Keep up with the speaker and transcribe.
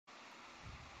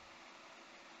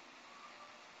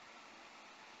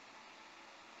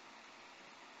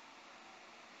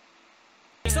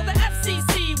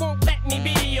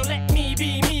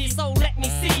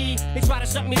to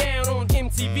shut me down on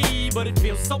MTV, but it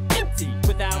feels so empty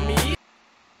without me.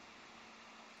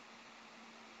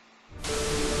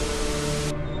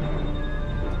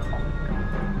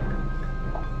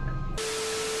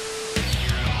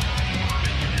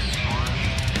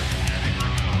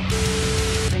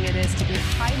 It is to be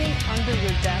hiding under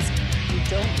your desk. You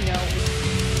don't know.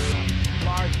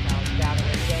 Large crowds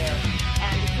gathering there.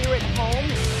 And here at home,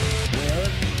 where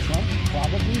Trump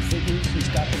probably figures he's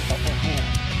got the upper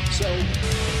hand. So,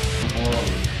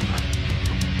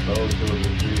 those who are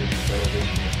refusing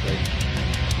television mistakes,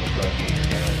 neglecting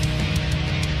parents.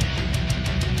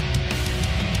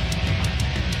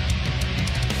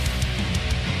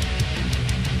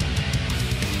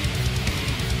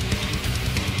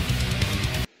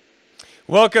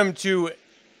 Welcome to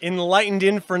Enlightened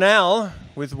Infernal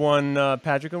with one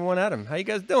Patrick and one Adam. How you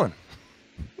guys doing?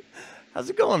 How's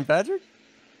it going, Patrick?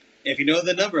 If you know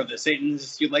the number of the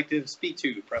Satans you'd like to speak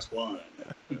to, press 1.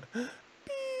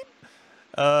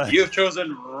 You have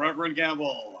chosen Reverend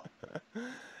Gamble.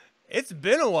 It's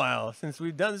been a while since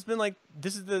we've done. It's been like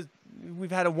we've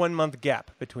had a 1 month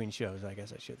gap between shows. I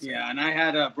guess I should say. Yeah, and I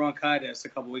had bronchitis a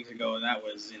couple weeks ago, and that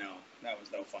was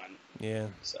no fun. Yeah.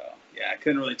 So yeah, I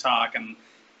couldn't really talk, and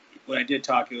when I did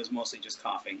talk, it was mostly just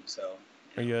coughing. So.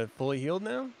 Are you fully healed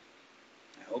now?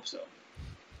 I hope so.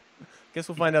 Guess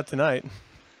we'll find out tonight.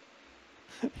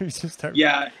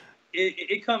 Yeah,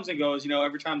 it comes and goes.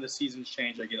 Every time the seasons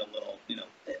change, I get a little,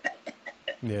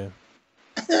 Yeah.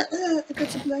 I got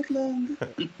some black lung.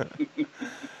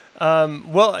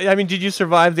 Well, I mean, did you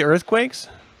survive the earthquakes?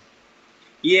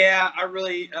 Yeah, I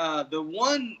really, I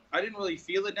didn't really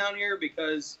feel it down here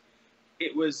because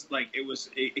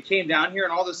it came down here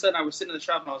and all of a sudden I was sitting in the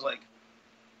shop and I was like,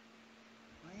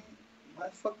 am I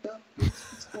fucked up?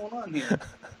 What's going on here?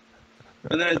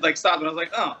 And then it stopped and I was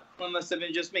like, oh, well, it must have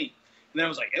been just me. And then I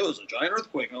was like, it was a giant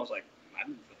earthquake. And I was like, I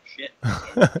didn't feel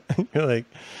shit. You're like,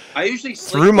 I usually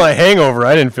sleep through my hangover,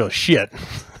 I didn't feel shit.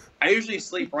 I usually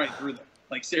sleep right through them.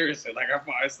 Like, seriously. Like,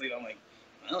 after I sleep, I'm like,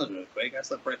 that was an earthquake. I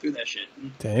slept right through that shit.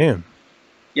 Damn.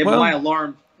 Yeah, well, but my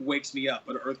alarm wakes me up,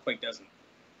 but an earthquake doesn't.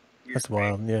 That's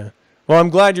wild, yeah. Well, I'm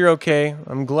glad you're okay.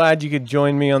 I'm glad you could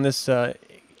join me on this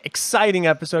exciting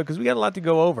episode because we got a lot to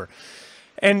go over.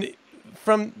 And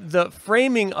from the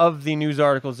framing of the news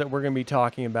articles that we're going to be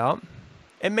talking about,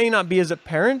 it may not be as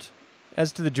apparent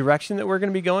as to the direction that we're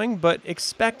going to be going, but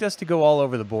expect us to go all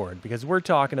over the board because we're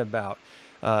talking about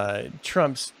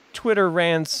Trump's Twitter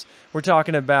rants. We're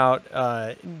talking about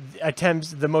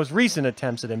the most recent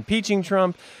attempts at impeaching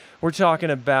Trump. We're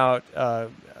talking about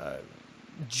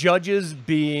judges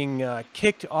being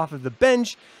kicked off of the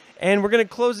bench. And we're going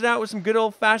to close it out with some good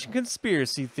old-fashioned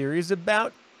conspiracy theories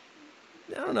about,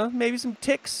 I don't know, maybe some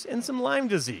ticks and some Lyme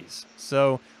disease.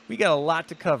 So we got a lot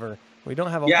to cover. We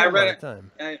don't have a whole lot of time.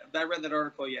 I read that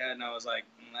article you had, and I was like,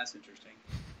 that's interesting.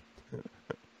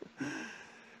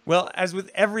 Well, as with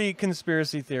every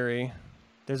conspiracy theory,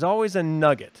 there's always a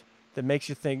nugget that makes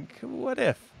you think, what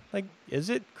if? Like, is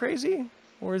it crazy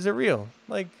or is it real?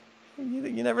 Like,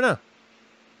 you never know.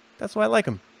 That's why I like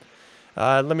them.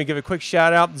 Let me give a quick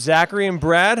shout out. Zachary and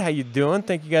Brad, how you doing?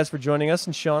 Thank you guys for joining us.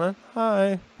 And Shauna,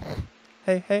 hi.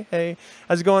 Hey.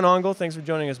 How's it going, Ongle? Thanks for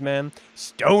joining us, man.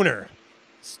 Stoner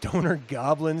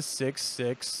Goblin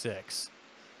 666.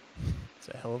 It's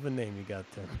a hell of a name you got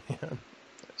there, man.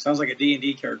 Sounds like a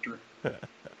D&D character. I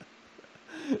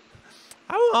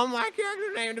want my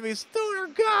character name to be Stoner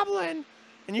Goblin,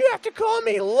 and you have to call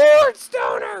me Lord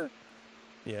Stoner.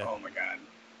 Yeah. Oh my God.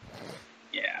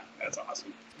 Yeah, that's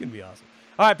awesome. It's gonna be awesome.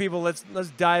 All right, people, let's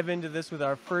dive into this with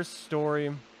our first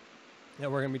story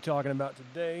that we're gonna be talking about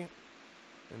today,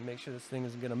 and make sure this thing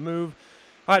isn't gonna move.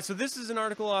 All right, so this is an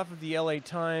article off of the LA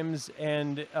Times,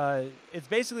 and it's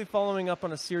basically following up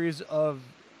on a series of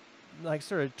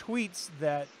sort of tweets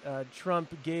that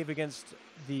Trump gave against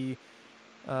the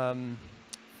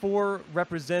 4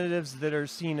 representatives that are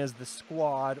seen as the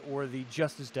Squad or the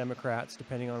Justice Democrats,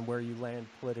 depending on where you land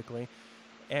politically.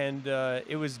 And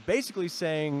it was basically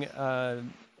saying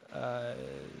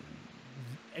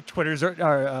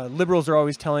liberals are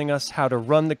always telling us how to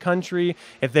run the country.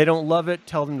 If they don't love it,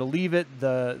 tell them to leave it.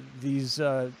 These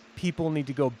people need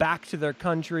to go back to their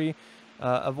country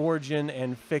of origin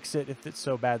and fix it if it's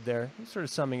so bad there. Sort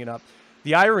of summing it up.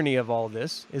 The irony of all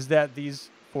this is that these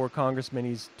 4 congressmen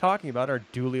he's talking about are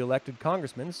duly elected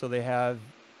congressmen, so they have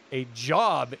a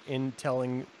job in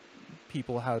telling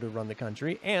people how to run the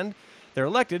country, and they're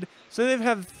elected, so they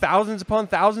have thousands upon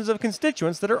thousands of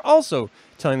constituents that are also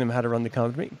telling them how to run the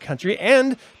country.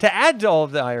 And to add to all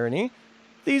of the irony,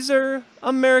 these are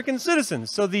American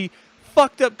citizens. So the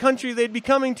fucked up country they'd be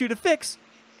coming to fix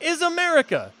is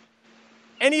America.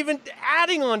 And even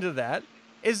adding on to that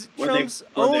is Trump's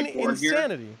were they own born here?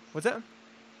 insanity. What's that?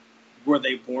 Were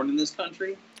they born in this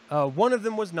country? One of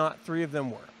them was not. 3 of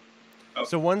them were. Okay.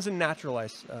 So one's a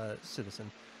naturalized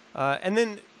citizen. And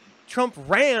then Trump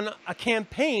ran a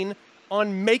campaign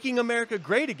on making America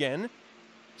great again,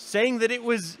 saying that it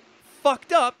was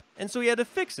fucked up, and so he had to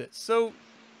fix it. So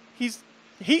he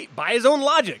by his own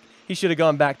logic, he should have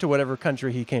gone back to whatever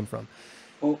country he came from.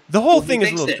 Well, The whole he thing is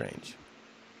a fixed little it. strange.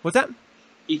 What's that?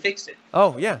 He fixed it.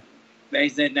 Oh, yeah, Now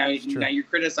true. you're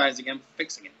criticizing him for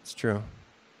fixing it. it's true.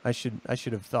 I should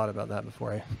have thought about that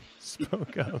before I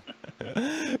spoke up.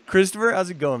 Christopher,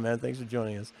 how's it going, man? Thanks for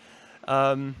joining us.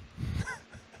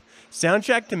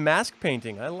 Soundtrack to mask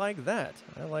painting. I like that.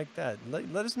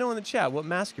 Let us know in the chat what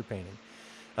mask you're painting.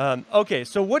 Okay,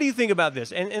 so what do you think about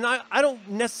this? And I don't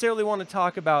necessarily want to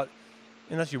talk about,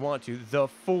 unless you want to, the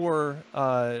 4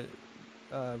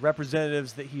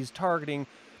 representatives that he's targeting,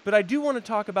 but I do want to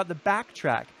talk about the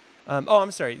backtrack.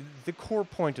 I'm sorry, the core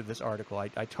point of this article.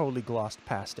 I totally glossed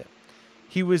past it.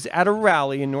 He was at a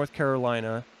rally in North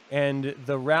Carolina, and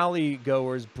the rally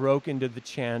goers broke into the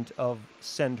chant of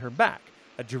 "Send her back,"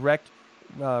 a direct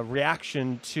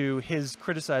reaction to his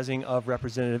criticizing of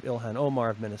Representative Ilhan Omar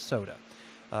of Minnesota.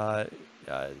 And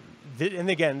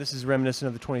again, this is reminiscent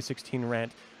of the 2016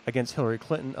 rant against Hillary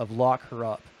Clinton of "lock her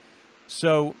up."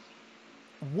 So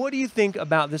what do you think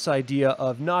about this idea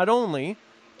of not only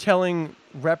telling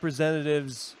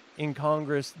representatives in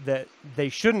Congress that they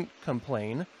shouldn't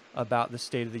complain about the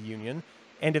State of the Union,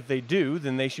 and if they do,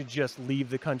 then they should just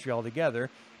leave the country altogether?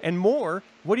 And more,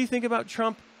 what do you think about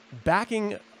Trump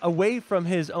backing away from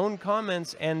his own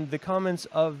comments and the comments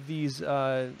of these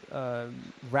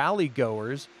rally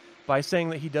goers by saying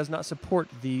that he does not support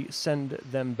the "send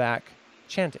them back"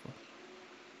 chanting?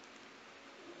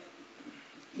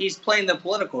 He's playing the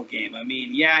political game. I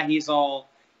mean, he's all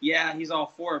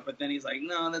for it, but then he's like,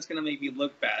 no, that's going to make me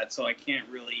look bad, so I can't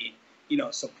really,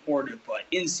 support it. But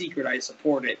in secret, I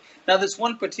support it. Now, this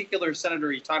one particular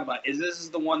senator you're talking about, this is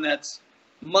the one that's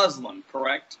Muslim,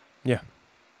 correct? Yeah.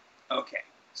 Okay.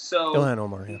 So Ilhan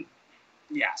Omar, yeah.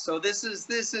 Yeah, so this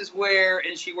is where,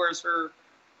 and she wears her,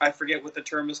 I forget what the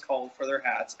term is called for their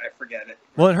hats. I forget it.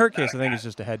 Well, in her case, I think it's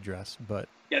just a headdress, but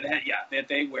Yeah, that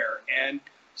they wear. And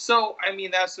so, I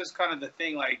mean, that's just kind of the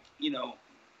thing, like,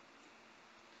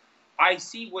 I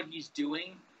see what he's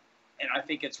doing, and I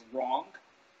think it's wrong.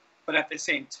 But at the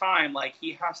same time, like,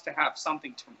 he has to have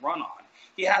something to run on.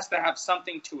 He has to have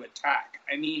something to attack.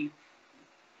 I mean,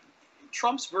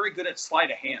 Trump's very good at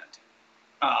sleight of hand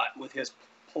with his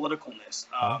politicalness.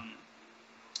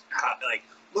 Like,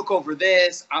 look over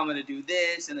this, I'm going to do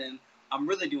this, and then I'm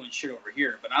really doing shit over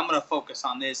here. But I'm going to focus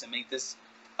on this and make this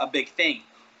a big thing.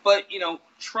 But,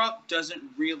 Trump doesn't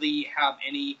really have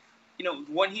any,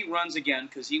 when he runs again,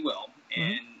 because he will,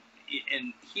 and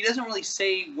he doesn't really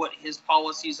say what his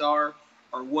policies are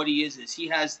or what he is. He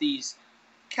has these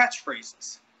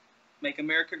catchphrases. Make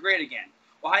America great again.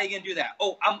 Well, how are you going to do that?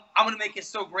 Oh, I'm going to make it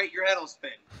so great your head will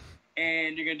spin.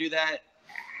 And you're going to do that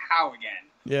how again?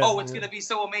 Yeah, it's going to be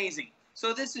so amazing.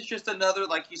 So this is just another,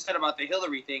 like you said about the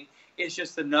Hillary thing, it's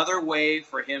just another way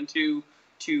for him to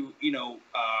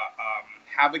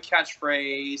have a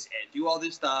catchphrase and do all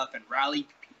this stuff and rally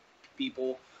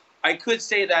people. I could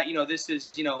say that, this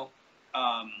is,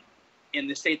 in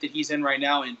the state that he's in right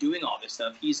now and doing all this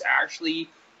stuff, he's actually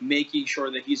making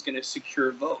sure that he's going to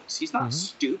secure votes. He's not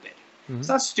stupid. He's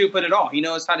not stupid at all. He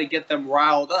knows how to get them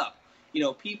riled up.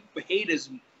 Hate is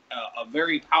a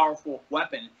very powerful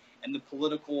weapon in the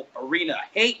political arena.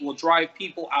 Hate will drive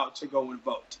people out to go and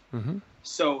vote.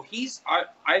 So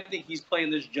I think he's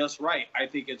playing this just right. I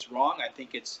think it's wrong. I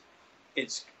think it's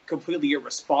completely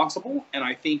irresponsible, and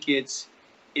I think it's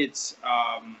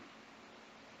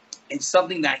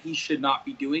something that he should not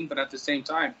be doing. But at the same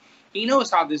time, he knows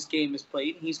how this game is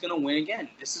played, and he's going to win again.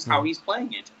 This is how he's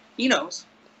playing it. He knows.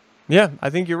 yeah, I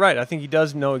think you're right. I think he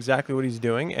does know exactly what he's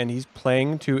doing, and he's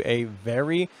playing to a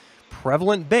very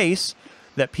prevalent base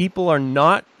that people are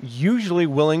not usually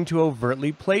willing to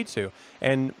overtly play to.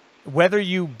 And whether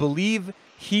you believe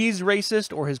he's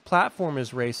racist or his platform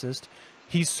is racist,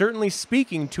 he's certainly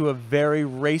speaking to a very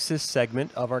racist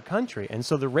segment of our country. And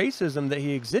so the racism that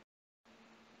he exists.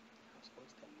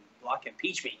 Block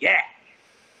impeachment, yeah.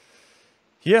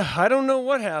 Yeah, I don't know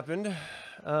what happened.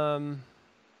 I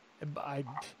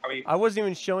wasn't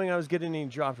even showing I was getting any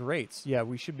dropped rates. Yeah,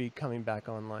 we should be coming back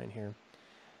online here.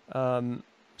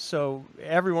 So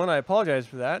everyone, I apologize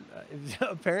for that.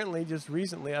 Apparently, just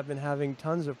recently, I've been having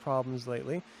tons of problems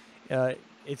lately.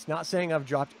 It's not saying I've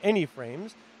dropped any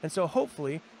frames, and so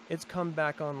hopefully it's come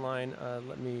back online.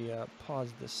 Let me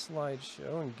pause this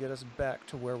slideshow and get us back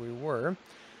to where we were.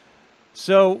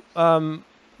 So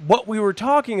what we were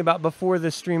talking about before the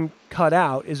stream cut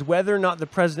out is whether or not the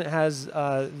president has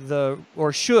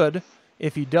or should,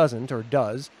 if he doesn't or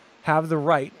does, have the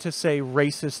right to say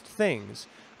racist things.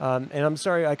 And I'm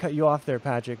sorry I cut you off there,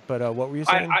 Patrick, but what were you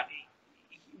saying?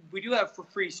 We do have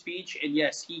free speech, and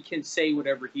yes, he can say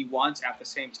whatever he wants. At the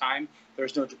same time,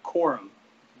 there's no decorum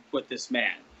with this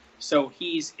man. So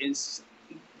this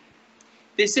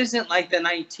isn't like the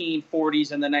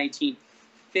 1940s and the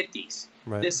 1950s.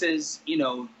 Right. This is,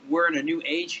 we're in a new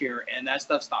age here, and that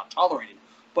stuff's not tolerated.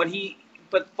 But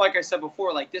like I said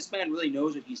before, like, this man really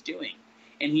knows what he's doing,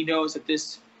 and he knows that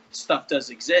this stuff does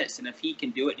exist. And if he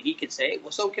can do it, he can say,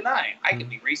 well, so can I. I can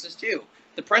be racist too.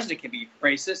 The president can be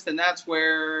racist, and that's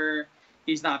where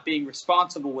he's not being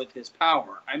responsible with his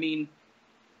power. I mean,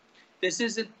 this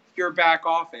isn't your back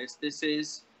office. This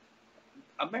is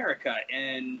America,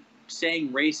 and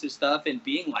saying racist stuff and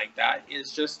being like that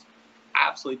is just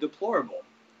absolutely deplorable.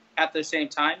 At the same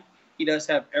time, he does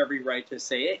have every right to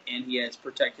say it, and he is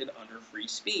protected under free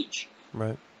speech.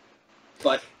 Right.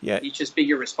 But he's just being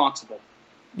irresponsible.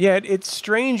 Yeah, it's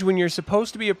strange when you're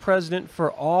supposed to be a president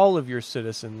for all of your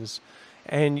citizens,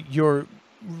 and you're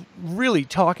really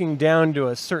talking down to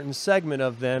a certain segment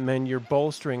of them, and you're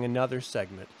bolstering another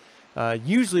segment.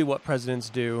 Usually what presidents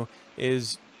do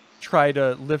is try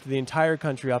to lift the entire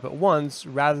country up at once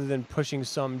rather than pushing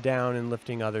some down and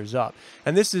lifting others up.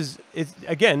 And this is,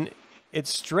 it's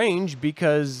strange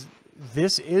because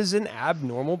this is an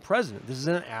abnormal president. This is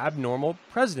an abnormal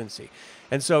presidency.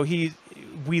 And so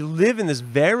we live in this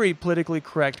very politically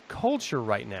correct culture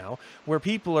right now where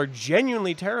people are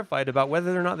genuinely terrified about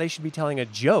whether or not they should be telling a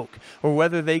joke or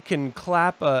whether they can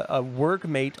clap a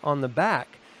workmate on the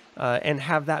back and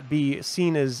have that be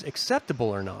seen as acceptable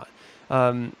or not.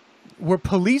 We're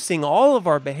policing all of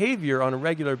our behavior on a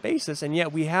regular basis, and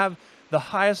yet we have the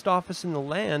highest office in the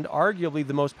land, arguably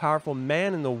the most powerful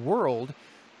man in the world,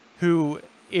 who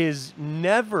is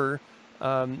never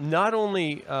not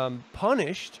only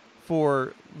punished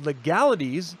for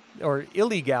legalities or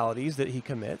illegalities that he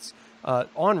commits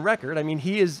on record. I mean,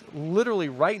 he is literally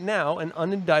right now an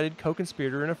unindicted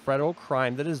co-conspirator in a federal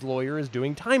crime that his lawyer is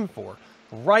doing time for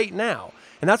right now.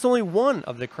 And that's only one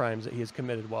of the crimes that he has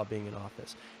committed while being in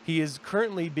office. He is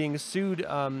currently being sued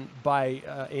in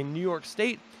New York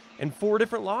State in 4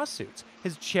 different lawsuits.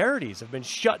 His charities have been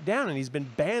shut down, and he's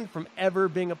been banned from ever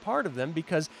being a part of them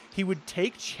because he would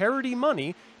take charity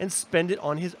money and spend it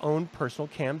on his own personal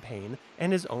campaign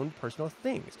and his own personal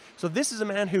things. So this is a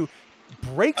man who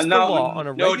breaks the law on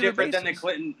a regular basis.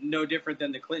 No different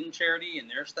than the Clinton charity and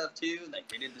their stuff too. Like,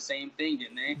 they did the same thing,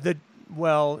 didn't they?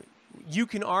 Well, you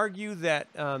can argue that.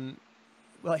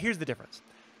 Well, here's the difference.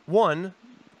 One,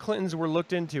 Clintons were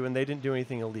looked into and they didn't do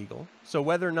anything illegal. So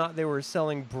whether or not they were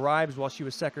selling bribes while she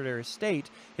was Secretary of State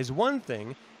is one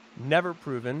thing, never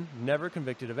proven, never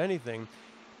convicted of anything.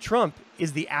 Trump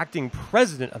is the acting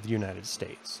president of the United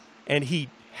States, and he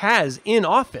has, in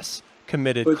office,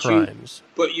 committed crimes.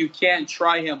 But you can't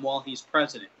try him while he's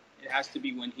president. It has to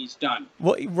be when he's done.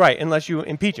 Well, right, unless you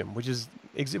impeach him, which is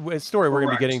a story we're going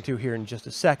to be getting to here in just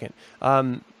a second.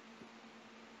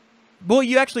 Well,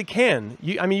 you actually can.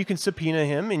 I mean, you can subpoena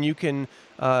him, and you can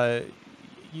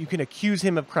accuse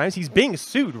him of crimes. He's being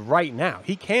sued right now.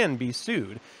 He can be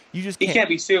sued. You just can't. He can't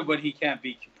be sued, but he can't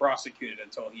be prosecuted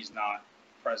until he's not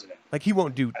president. Like, he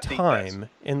won't do time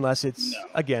unless it's,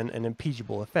 again, an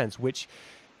impeachable offense, which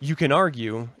you can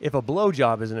argue if a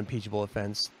blowjob is an impeachable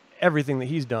offense, everything that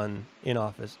he's done in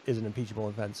office is an impeachable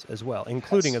offense as well,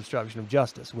 including obstruction of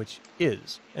justice, which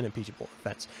is an impeachable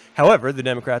offense. However, the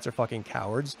Democrats are fucking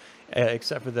cowards,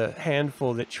 except for the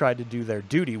handful that tried to do their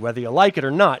duty. Whether you like it or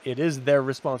not, it is their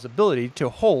responsibility to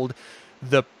hold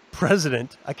the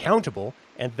president accountable,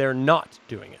 and they're not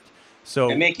doing it.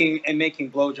 So, and making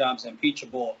blowjobs an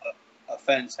impeachable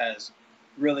offense has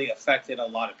really affected a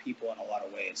lot of people in a lot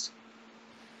of ways.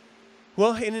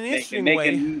 Well, in an interesting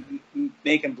way,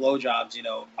 making blowjobs,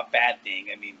 a bad thing.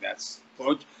 I mean,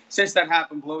 since that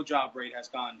happened, blowjob rate has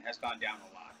gone down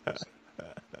a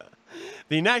lot.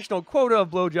 The national quota of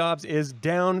blowjobs is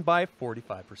down by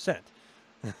 45%.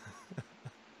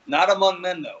 Not among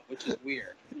men, though, which is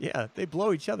weird. Yeah, they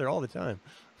blow each other all the time.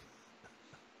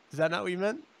 Is that not what you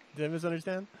meant? Did I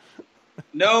misunderstand?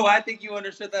 No, I think you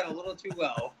understood that a little too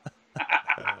well.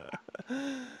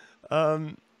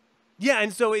 Yeah,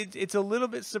 and so it's a little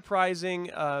bit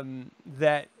surprising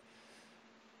that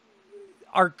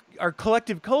our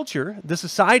collective culture, the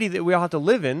society that we all have to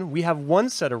live in, we have one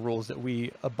set of rules that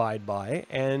we abide by,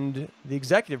 and the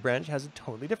executive branch has a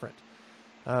totally different.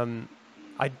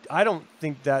 I don't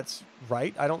think that's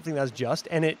right. I don't think that's just,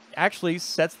 and it actually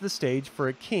sets the stage for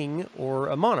a king or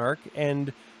a monarch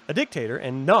and a dictator,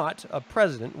 and not a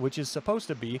president, which is supposed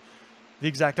to be the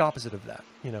exact opposite of that.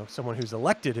 You know, someone who's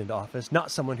elected into office,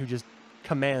 not someone who just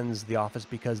commands the office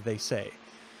because they say.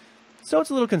 So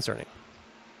it's a little concerning.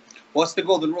 What's the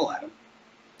golden rule,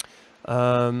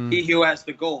 Adam? He who has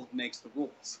the gold makes the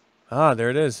rules. Ah, there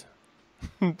it is.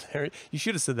 There, you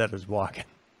should have said that as walking.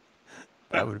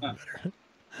 That would have been better.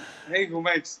 He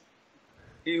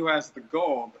who has the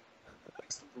gold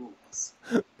makes the rules.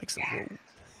 Makes the rules.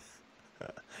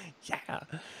 Yeah.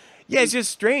 Yeah, it's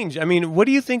just strange. I mean, what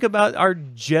do you think about our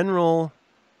general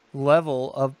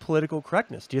level of political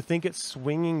correctness? Do you think it's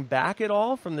swinging back at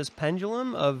all from this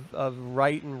pendulum of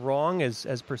right and wrong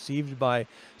as perceived by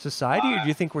society, or do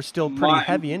you think we're still pretty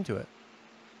heavy into it?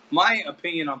 My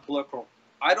opinion on political,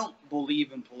 I don't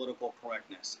believe in political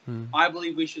correctness. I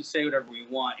believe we should say whatever we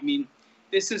want. I mean,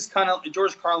 this is kind of,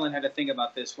 George Carlin had a thing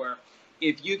about this where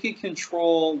if you can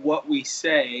control what we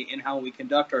say and how we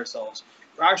conduct ourselves,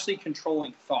 we're actually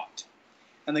controlling thought.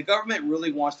 And the government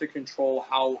really wants to control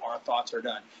how our thoughts are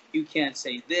done. You can't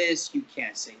say this, you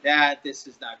can't say that, this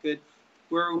is not good.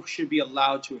 We should be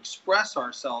allowed to express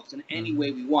ourselves in any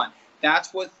way we want.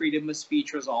 That's what freedom of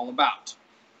speech is all about.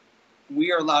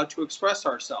 We are allowed to express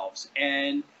ourselves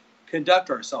and conduct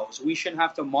ourselves. We shouldn't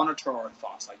have to monitor our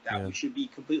thoughts like that. Yeah. We should be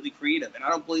completely creative. And I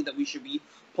don't believe that we should be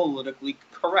politically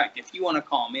correct. If you want to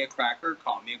call me a cracker,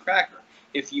 call me a cracker.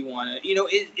 If you want to, you know,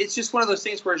 it's just one of those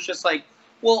things where it's just like,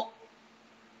 well,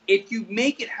 if you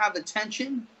make it have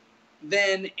attention,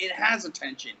 then it has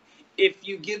attention. If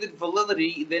you give it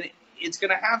validity, then it's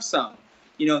going to have some.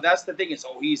 You know, that's the thing is,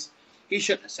 oh, he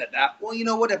shouldn't have said that. Well, you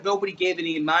know what? If nobody gave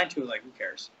any mind to it, like, who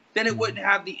cares? Then it wouldn't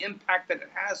have the impact that it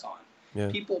has on. Yeah.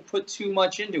 People put too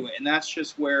much into it, and that's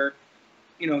just where,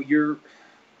 you know,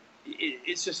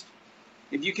 it's just,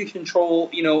 if you can control,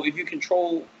 you know, if you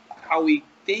control how we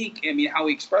think, I mean, how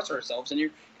we express ourselves, and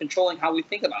you're controlling how we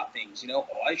think about things, you know,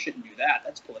 oh, I shouldn't do that.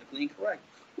 That's politically incorrect.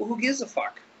 Well, who gives a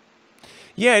fuck?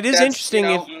 Yeah, it is interesting,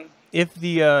 you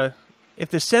know, if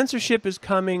the censorship is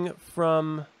coming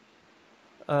from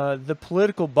the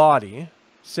political body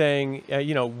saying,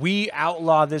 you know, we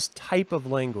outlaw this type of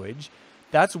language,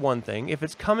 that's one thing. If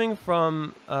it's coming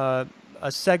from a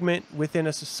segment within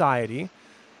a society,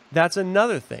 that's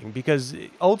another thing, because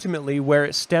ultimately where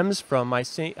it stems from, I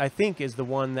think, is the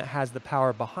one that has the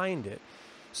power behind it.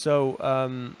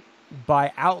 So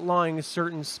by outlawing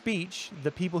certain speech,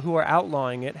 the people who are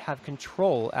outlawing it have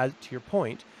control, as to your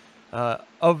point,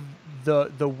 of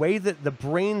the way that the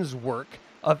brains work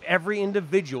of every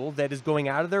individual that is going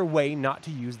out of their way not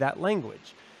to use that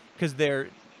language, because they're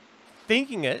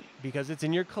thinking it, because it's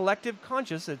in your collective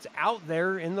conscious, it's out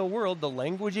there in the world, the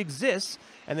language exists,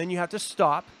 and then you have to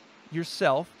stop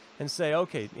yourself and say,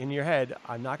 okay, in your head,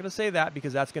 I'm not going to say that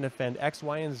because that's going to offend X,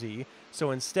 Y, and Z,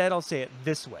 so instead I'll say it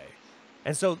this way.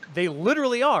 And so they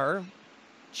literally are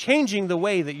changing the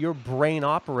way that your brain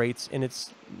operates in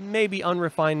its maybe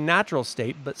unrefined natural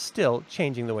state, but still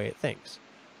changing the way it thinks.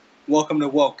 Welcome to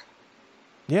woke.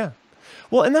 Yeah.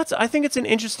 Well, and I think it's an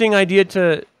interesting idea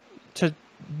to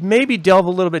maybe delve a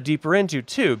little bit deeper into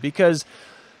too, because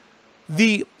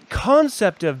the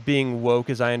concept of being woke,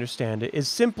 as I understand it, is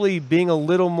simply being a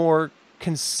little more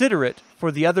considerate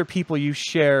for the other people you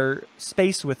share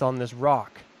space with on this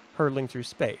rock hurtling through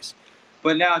space.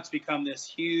 But now it's become this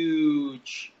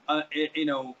huge, you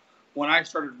know, when I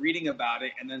started reading about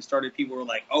it and then people were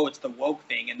like, oh, it's the woke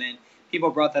thing. And then people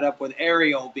brought that up with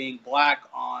Ariel being black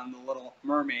on the Little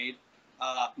Mermaid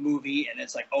movie. And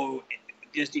it's like, oh,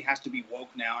 Disney has to be woke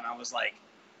now. And I was like,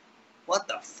 what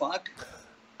the fuck?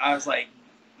 I was like,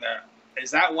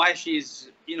 is that why she's,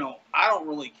 you know, I don't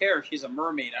really care if she's a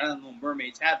mermaid. I don't know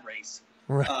mermaids have race.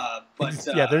 Right. But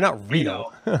yeah, they're not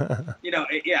real.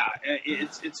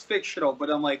 It's fictional. But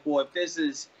I'm like, well,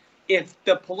 if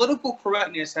the political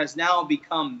correctness has now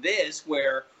become this,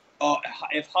 where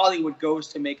if Hollywood goes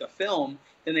to make a film,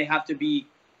 then they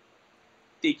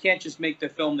can't just make the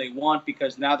film they want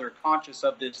because now they're conscious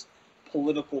of this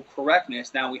political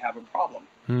correctness. Now we have a problem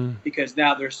because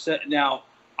now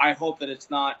I hope that it's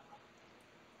not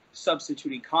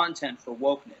substituting content for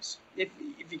wokeness. If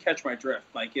you catch my drift,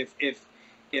 like if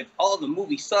the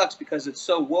movie sucks because it's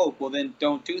so woke, well then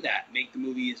don't do that. Make the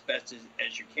movie as best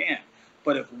as you can.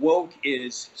 But if woke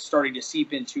is starting to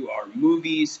seep into our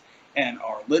movies and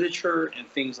our literature and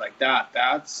things like that,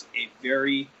 that's a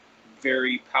very,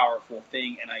 very powerful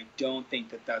thing, and I don't think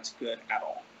that that's good at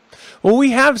all. Well,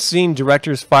 we have seen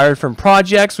directors fired from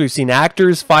projects. We've seen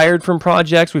actors fired from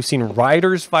projects. We've seen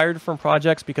writers fired from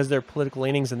projects because of their political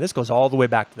leanings. And this goes all the way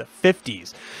back to the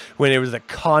 50s when it was the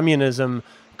communism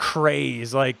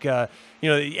craze. Like,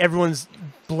 everyone's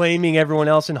blaming everyone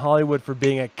else in Hollywood for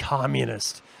being a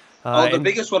communist. The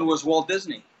biggest one was Walt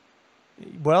Disney.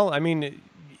 Well, I mean,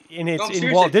 and it's in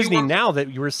seriously, Walt Disney now that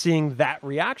you were seeing that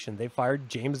reaction. They fired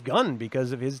James Gunn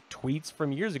because of his tweets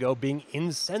from years ago being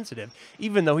insensitive,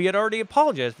 even though he had already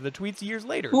apologized for the tweets years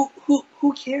later.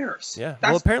 Who cares? Yeah.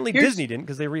 Well, apparently Disney didn't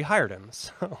because they rehired him.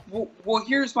 So. Well,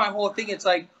 here's my whole thing. It's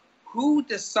like, who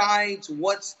decides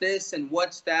what's this and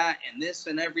what's that and this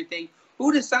and everything?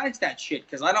 Who decides that shit?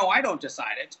 Because I know I don't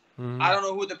decide it. Mm-hmm. I don't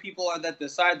know who the people are that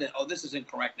decide that, oh, this is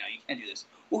incorrect now. You can't do this.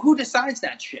 Well, who decides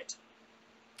that shit?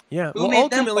 Yeah. Who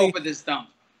made them vote for this dump?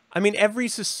 I mean, every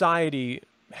society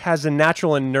has a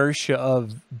natural inertia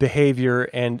of behavior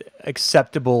and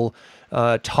acceptable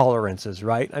tolerances,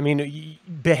 right? I mean,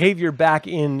 behavior back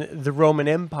in the Roman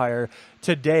Empire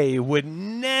today would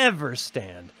never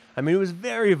stand. I mean, it was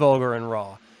very vulgar and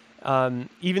raw,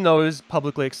 even though it was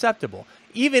publicly acceptable.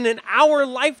 Even in our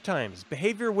lifetimes,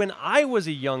 behavior when I was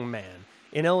a young man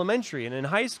in elementary and in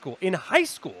high school,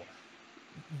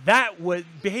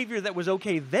 behavior that was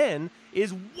okay then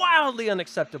is wildly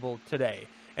unacceptable today.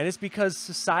 And it's because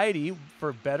society,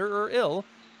 for better or ill,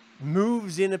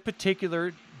 moves in a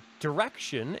particular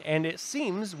direction, and it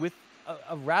seems with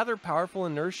a rather powerful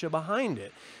inertia behind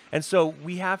it. And so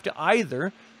we have to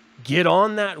either get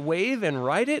on that wave and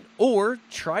ride it or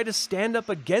try to stand up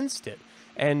against it.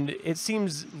 And it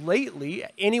seems lately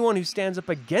anyone who stands up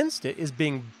against it is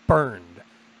being burned.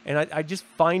 And I just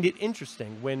find it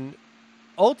interesting when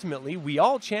ultimately we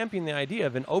all champion the idea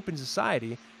of an open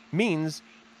society means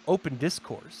open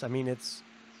discourse. I mean, it's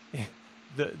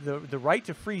the right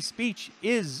to free speech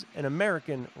is an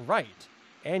American right.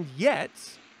 And yet,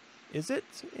 is it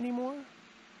anymore?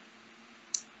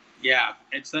 Yeah,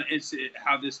 it's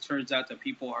how this turns out that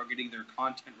people are getting their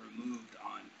content removed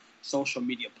on social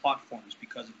media platforms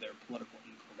because of their political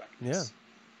incorrectness.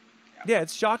 Yeah,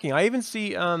 it's shocking. I even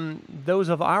see those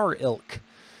of our ilk,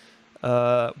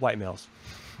 white males,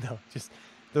 no, just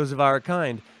those of our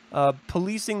kind,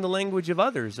 policing the language of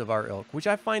others of our ilk, which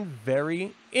I find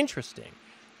very interesting.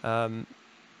 I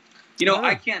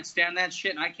can't stand that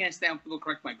shit, and I can't stand when people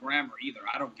correct my grammar either.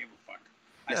 I don't give a fuck.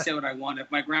 I say what I want.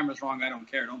 If my grammar's wrong, I don't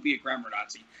care. Don't be a grammar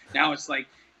Nazi. Now it's like,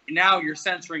 now you're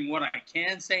censoring what I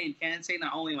can say and can't say,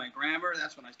 not only my grammar.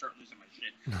 That's when I start losing my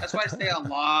shit. That's why I stay a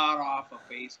lot off of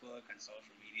Facebook and social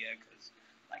media, because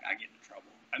I get into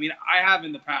trouble. I mean, I have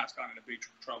in the past gotten into big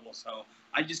trouble, so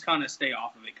I just kind of stay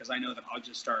off of it because I know that I'll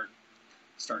just start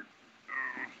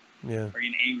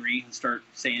getting angry and start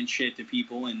saying shit to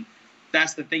people. And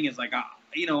that's the thing is,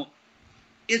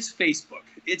 it's Facebook,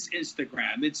 it's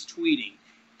Instagram, it's tweeting.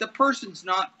 The person's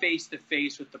not face to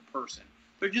face with the person.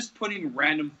 They're just putting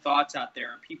random thoughts out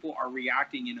there, and people are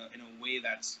reacting in a way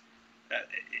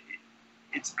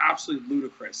it's absolutely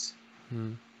ludicrous.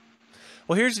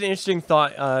 Well, here's an interesting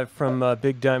thought from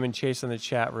Big Diamond Chase in the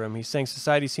chat room. He's saying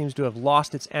society seems to have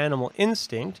lost its animal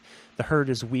instinct. The herd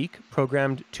is weak,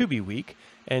 programmed to be weak.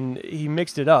 And he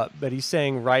mixed it up, but he's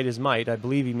saying right is might. I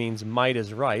believe he means might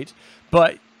is right.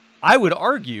 But I would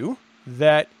argue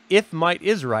that if might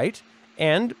is right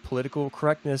and political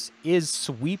correctness is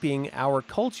sweeping our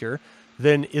culture,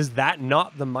 then is that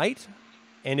not the might?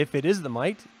 And if it is the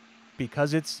might,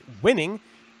 because it's winning,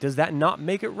 does that not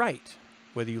make it right,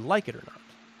 whether you like it or not?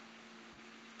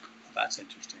 That's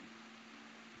interesting.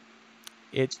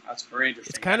 That's very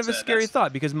interesting. It's kind of a scary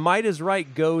thought, because might is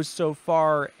right goes so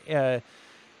far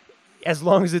as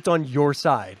long as it's on your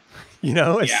side.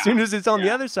 As soon as it's on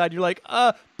the other side, you're like,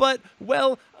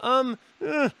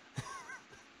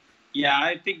 Yeah,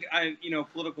 I think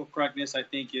political correctness, I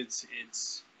think it's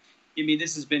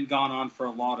this has been gone on for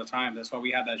a lot of time. That's why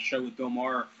we had that show with Bill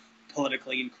Maher,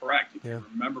 Politically Incorrect, if you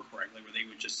remember correctly, where they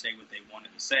would just say what they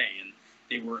wanted to say, and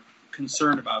they were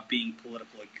concerned about being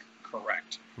politically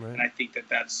correct. Right. And I think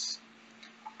that's,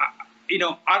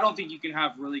 I don't think you can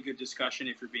have really good discussion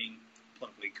if you're being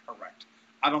politically correct.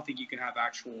 I don't think you can have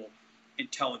actual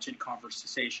intelligent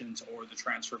conversations or the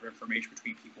transfer of information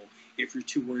between people if you're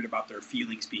too worried about their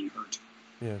feelings being hurt.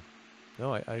 Yeah.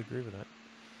 No, I agree with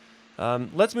that.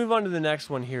 Let's move on to the next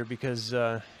one here, because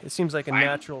it seems like a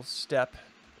natural step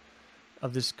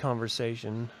of this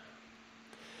conversation.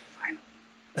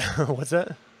 Finally. What's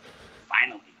that?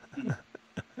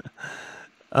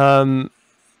 Finally.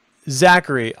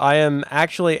 Zachary, I am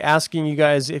actually asking you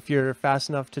guys if you're fast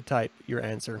enough to type your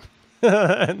answer.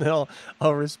 And then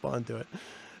I'll respond to it.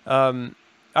 All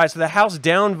right, so the House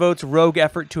downvotes rogue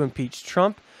effort to impeach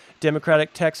Trump.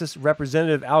 Democratic Texas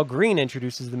Representative Al Green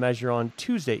introduces the measure on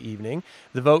Tuesday evening.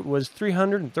 The vote was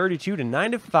 332 to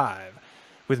 9 to 5,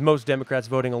 with most Democrats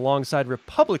voting alongside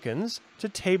Republicans to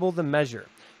table the measure.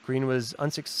 Green was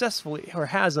unsuccessfully, or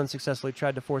has unsuccessfully,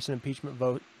 tried to force an impeachment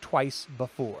vote twice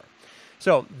before.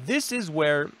 So this is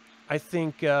where I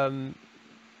think Nancy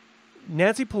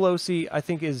Pelosi, I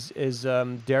think, is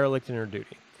derelict in her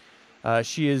duty.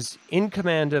 She is in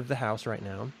command of the House right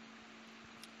now.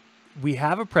 We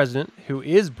have a president who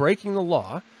is breaking the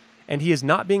law, and he is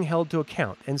not being held to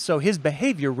account. And so his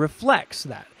behavior reflects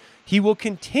that. He will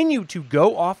continue to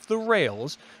go off the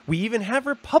rails. We even have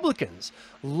Republicans,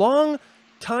 lifelong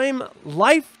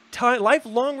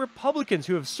Republicans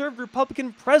who have served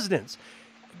Republican presidents,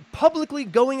 publicly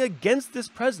going against this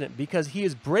president because he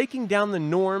is breaking down the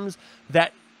norms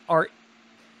that are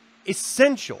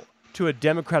essential to a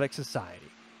democratic society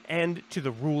and to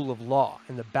the rule of law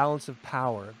and the balance of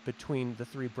power between the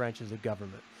three branches of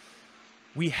government.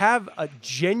 We have a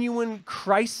genuine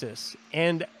crisis,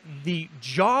 and the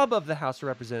job of the House of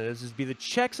Representatives is to be the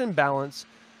checks and balance,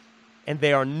 and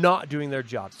they are not doing their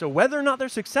job. So whether or not they're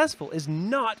successful is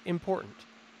not important.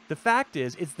 The fact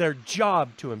is, it's their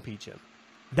job to impeach him.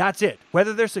 That's it.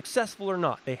 Whether they're successful or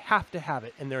not, they have to have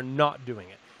it, and they're not doing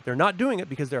it. They're not doing it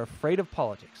because they're afraid of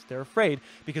politics. They're afraid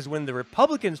because when the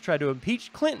Republicans tried to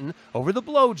impeach Clinton over the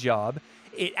blowjob,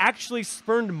 it actually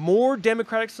spurned more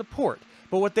Democratic support.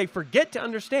 But what they forget to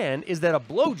understand is that a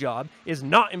blowjob is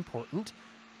not important,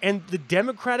 and the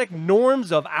democratic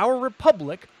norms of our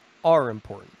republic are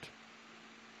important.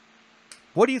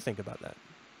 What do you think about that?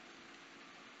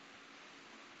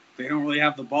 They don't really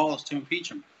have the balls to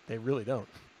impeach him. They really don't.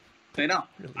 They don't.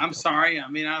 Really I'm don't. sorry. I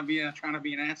mean, I'm trying to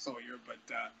be an asshole here, but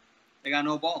they got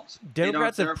no balls.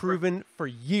 Democrats have proven for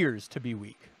years to be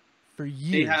weak. For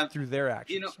years through their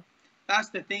actions. You know, that's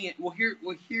the thing. Well, here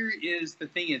is the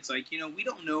thing. It's like, we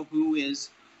don't know who is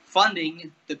funding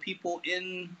the people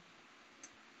in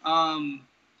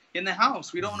the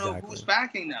House. We don't know who's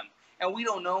backing them, and we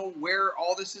don't know where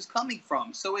all this is coming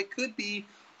from. So it could be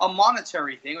a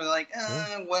monetary thing, or they're like,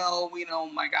 well,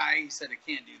 my guy said I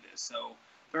can't do this, so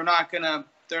they're not gonna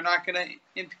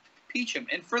impeach him.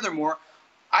 And furthermore,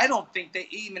 I don't think they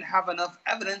even have enough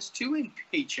evidence to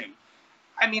impeach him.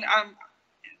 I mean,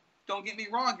 don't get me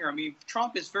wrong here. I mean,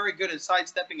 Trump is very good at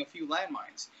sidestepping a few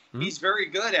landmines. Mm-hmm. He's very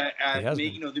good at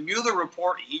the Mueller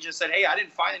report. He just said, hey, I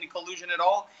didn't find any collusion at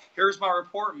all. Here's my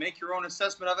report. Make your own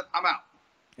assessment of it. I'm out.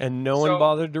 And no one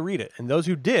bothered to read it. And those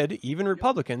who did, even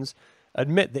Republicans,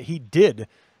 admit that he did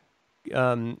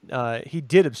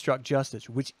obstruct justice,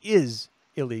 which is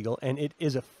illegal, and it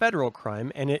is a federal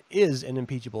crime, and it is an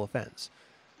impeachable offense.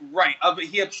 Right, but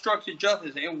he obstructed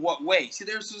justice in what way? See,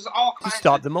 there's all kinds. To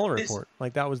stop the Mueller report,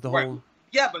 like that was the whole.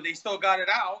 Yeah, but they still got it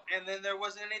out, and then there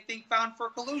wasn't anything found for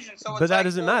collusion. So, but that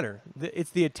doesn't matter.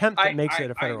 It's the attempt that makes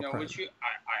it a federal crime.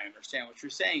 I understand what you're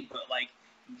saying, but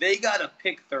they gotta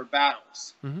pick their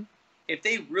battles. Mm-hmm. If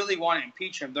they really want to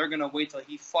impeach him, they're gonna wait till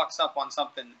he fucks up on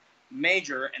something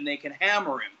major, and they can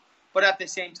hammer him. But at the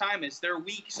same time, they're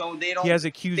weak, so they don't. He has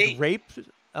accused rape.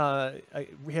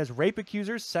 He has rape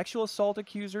accusers, sexual assault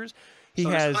accusers. He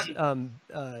has a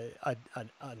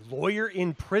lawyer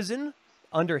in prison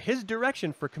under his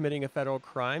direction for committing a federal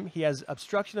crime. He has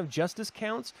obstruction of justice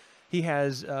counts. He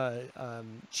has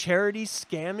charity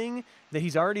scamming that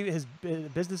his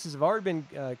businesses have already been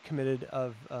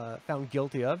found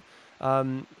guilty of.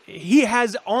 He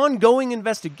has ongoing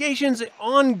investigations,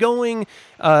 ongoing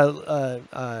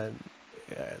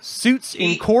suits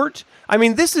in court. I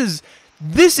mean, this is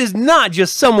not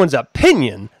just someone's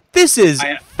opinion. This is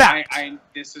fact.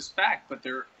 This is fact, but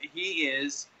he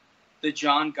is the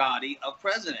John Gotti of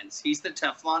presidents. He's the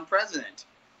Teflon president.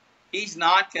 He's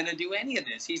not going to do any of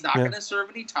this. He's not going to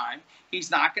serve any time. He's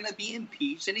not going to be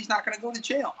impeached, and he's not going to go to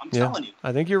jail. I'm telling you.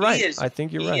 I think you're right.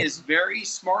 He is very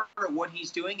smart at what he's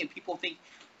doing, and people think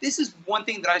this is one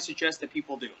thing that I suggest that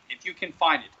people do. If you can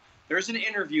find it, there's an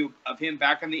interview of him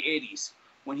back in the 80s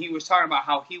when he was talking about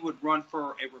how he would run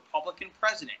for a Republican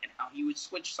president and how he would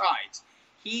switch sides.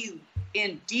 He,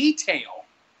 in detail,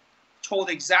 told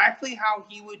exactly how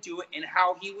he would do it and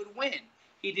how he would win.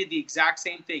 He did the exact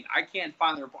same thing. I can't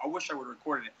find the report. I wish I would have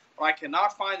recorded it, but I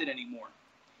cannot find it anymore.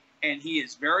 And he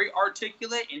is very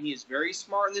articulate, and he is very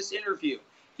smart in this interview.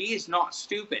 He is not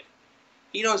stupid.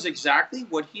 He knows exactly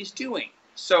what he's doing.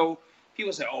 So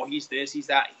people say, oh, he's this, he's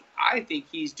that. I think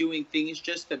he's doing things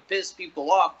just to piss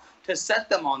people off, to set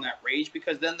them on that rage,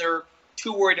 because then they're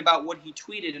too worried about what he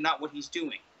tweeted and not what he's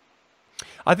doing.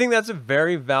 I think that's a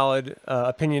very valid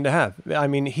opinion to have. I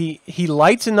mean, he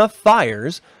lights enough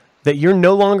fires that you're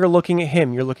no longer looking at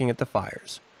him, you're looking at the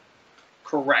fires.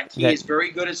 Correct. He That is very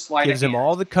good at sleight gives of him hand.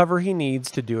 all the cover he needs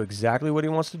to do exactly what he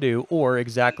wants to do, or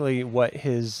exactly what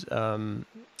his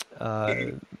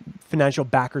financial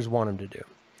backers want him to do.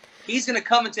 He's going to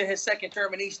come into his second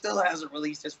term, and he still hasn't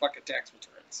released his fucking tax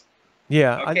returns.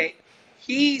 Yeah. Okay?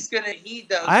 He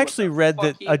does I actually what the read fuck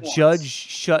that he a wants. judge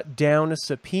shut down a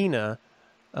subpoena,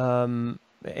 and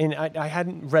I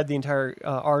hadn't read the entire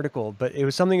article, but it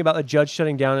was something about a judge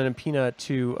shutting down a subpoena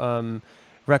to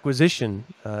requisition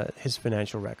his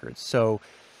financial records. So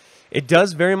it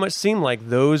does very much seem like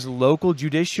those local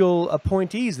judicial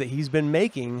appointees that he's been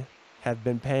making have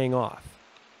been paying off.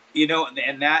 You know,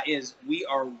 and that is, we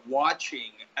are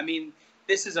watching. I mean,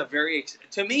 this is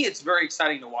to me, it's very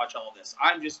exciting to watch all of this.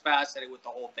 I'm just fascinated with the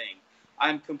whole thing.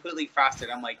 I'm completely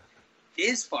fascinated. I'm like,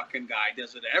 this fucking guy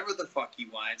does whatever the fuck he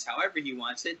wants, however he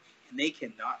wants it, and they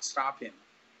cannot stop him.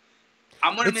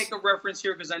 I'm going to make a reference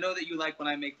here because I know that you like when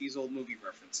I make these old movie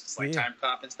references, like Time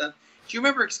Cop and stuff. Do you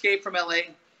remember Escape from L.A.?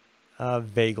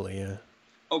 Vaguely, yeah.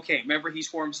 Okay, remember he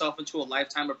swore himself into a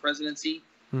lifetime of presidency?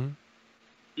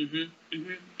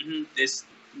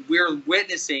 We're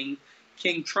witnessing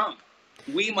King Trump.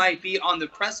 We might be on the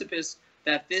precipice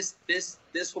that this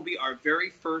will be our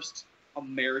very first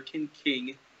American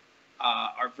king,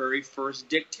 our very first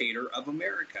dictator of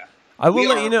America. I will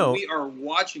let you know. We are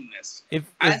watching this. If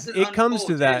it comes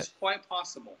to that, it's quite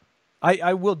possible.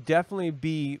 I will definitely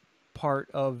be part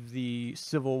of the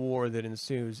civil war that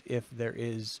ensues if there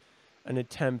is an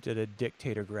attempt at a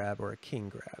dictator grab or a king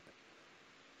grab.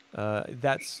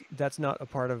 That's not a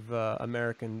part of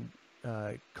American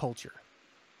culture.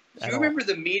 Do you remember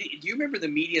the media? Do you remember the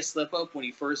media slip up when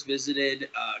he first visited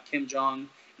Kim Jong?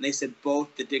 And they said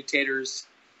both the dictators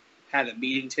had a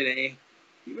meeting today.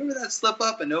 You remember that slip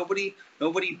up, and nobody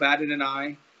batted an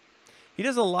eye. He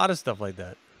does a lot of stuff like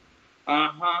that.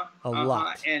 A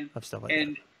lot of stuff like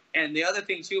that. And the other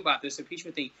thing too about this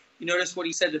impeachment thing, you notice what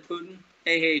he said to Putin?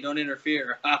 Hey, don't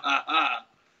interfere. Ha ha ha.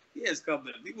 He has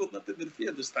coming. He will not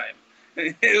interfere this time.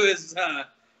 It was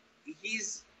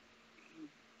he's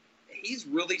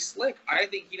really slick. I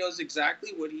think he knows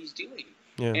exactly what he's doing.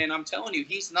 Yeah. And I'm telling you,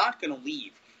 he's not going to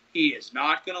leave. He is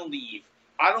not going to leave.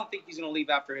 I don't think he's going to leave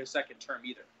after his second term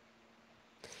either.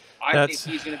 I think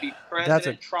he's going to be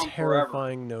President Trump forever. That's a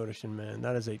terrifying notion, man.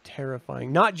 That is a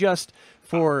terrifying, not just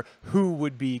for who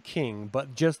would be king,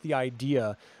 but just the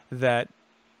idea that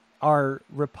our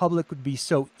republic would be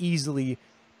so easily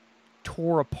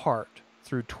tore apart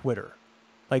through Twitter.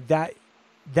 Like that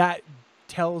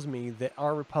tells me that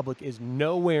our republic is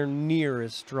nowhere near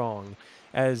as strong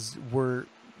as we're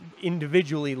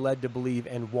individually led to believe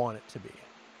and want it to be.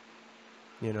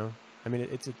 You know? I mean,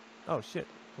 it's a... Oh, shit.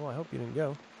 Well, I hope you didn't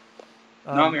go.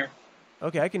 No, I'm here.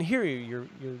 Okay, I can hear you.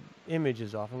 Your image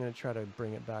is off. I'm going to try to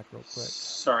bring it back real quick.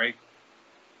 Sorry.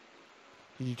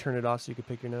 Did you turn it off so you could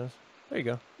pick your nose? There you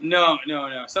go. No.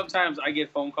 Sometimes I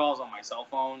get phone calls on my cell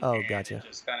phone. Oh, gotcha. It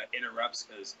just kind of interrupts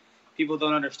because people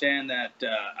don't understand that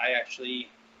I actually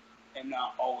am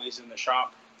not always in the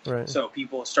shop. Right. So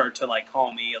people start to like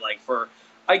call me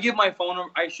I give my phone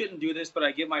number. I shouldn't do this, but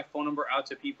I give my phone number out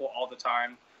to people all the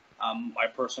time. My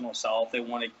personal cell, if they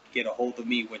want to get a hold of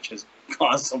me, which has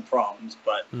caused some problems,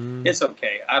 but it's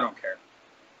okay. I don't care.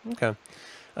 Okay.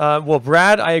 Well,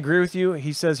 Brad, I agree with you.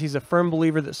 He says he's a firm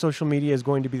believer that social media is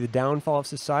going to be the downfall of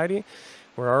society.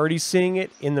 We're already seeing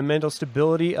it in the mental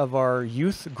stability of our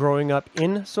youth growing up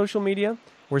in social media.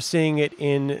 We're seeing it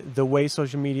in the way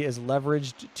social media is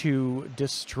leveraged to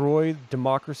destroy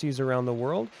democracies around the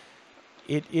world.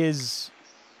 It is...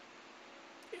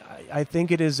 I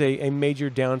think it is a major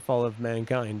downfall of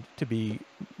mankind to be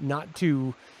not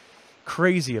too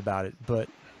crazy about it, but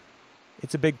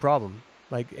it's a big problem.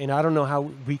 And I don't know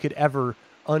how we could ever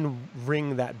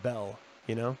unring that bell,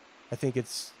 you know? I think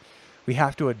we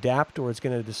have to adapt or it's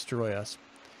going to destroy us.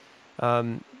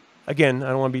 Again, I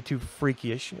don't want to be too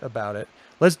freakish about it.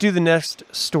 Let's do the next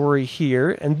story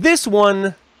here. And this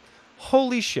one...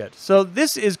 Holy shit. So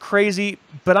this is crazy,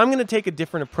 but I'm going to take a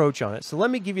different approach on it. So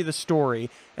let me give you the story,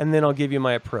 and then I'll give you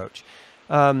my approach.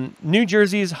 New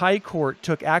Jersey's High Court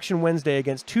took action Wednesday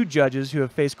against 2 judges who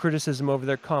have faced criticism over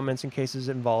their comments in cases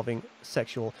involving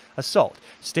sexual assault.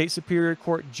 State Superior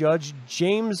Court Judge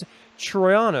James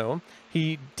Troiano,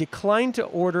 he declined to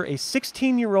order a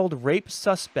 16-year-old rape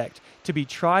suspect to be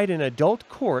tried in adult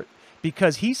court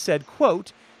because he said,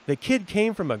 quote, "The kid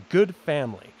came from a good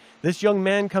family. This young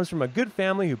man comes from a good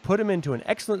family who put him into an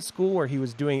excellent school where he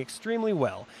was doing extremely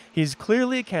well. He's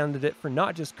clearly a candidate for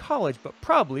not just college, but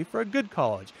probably for a good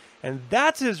college." And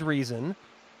that's his reason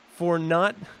for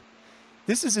not...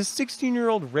 This is a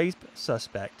 16-year-old rape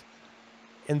suspect,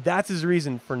 and that's his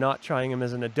reason for not trying him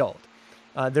as an adult.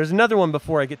 There's another one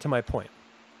before I get to my point.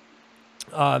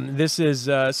 This is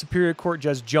Superior Court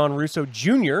Judge John Russo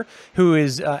Jr., who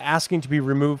is asking to be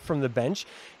removed from the bench.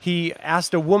 He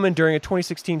asked a woman during a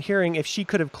 2016 hearing if she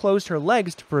could have closed her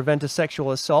legs to prevent a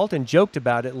sexual assault and joked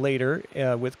about it later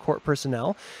with court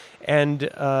personnel. And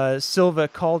Silva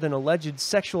called an alleged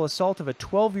sexual assault of a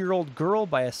 12-year-old girl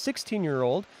by a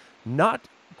 16-year-old not,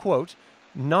 quote,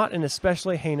 not an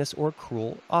especially heinous or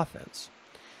cruel offense.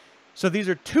 So these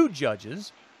are two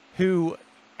judges who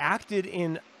acted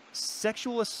in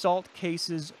sexual assault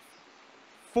cases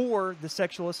for the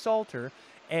sexual assaulter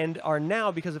and are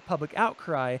now, because of public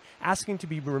outcry, asking to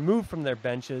be removed from their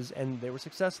benches, and they were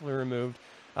successfully removed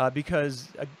because,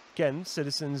 again,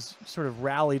 citizens sort of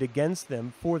rallied against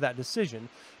them for that decision.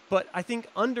 But I think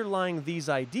underlying these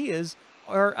ideas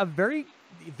are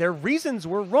their reasons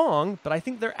were wrong, but I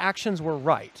think their actions were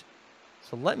right.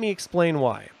 So let me explain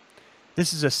why.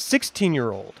 This is a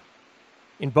 16-year-old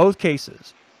in both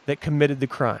cases that committed the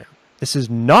crime. This is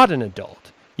not an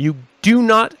adult. You do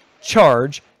not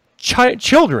charge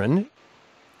children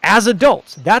as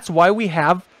adults. That's why we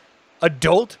have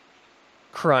adult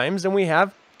crimes and we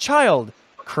have child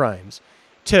crimes.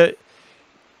 To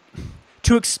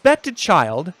expect a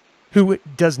child who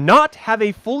does not have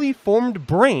a fully formed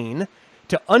brain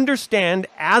to understand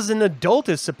as an adult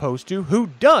is supposed to, who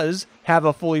does have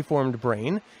a fully formed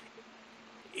brain,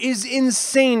 is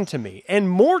insane to me. And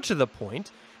more to the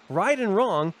point, right and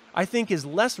wrong, I think, is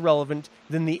less relevant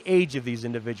than the age of these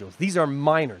individuals. These are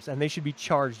minors, and they should be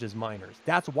charged as minors.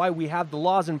 That's why we have the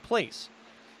laws in place.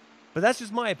 But that's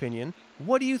just my opinion.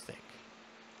 What do you think?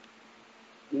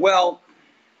 Well,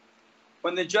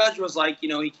 when the judge was like,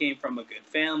 he came from a good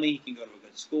family, he can go to a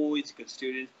good school, he's a good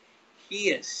student, he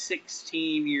is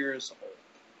 16 years old.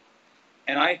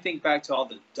 And I think back to all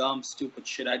the dumb, stupid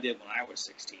shit I did when I was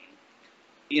 16.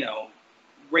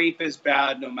 Rape is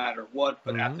bad no matter what,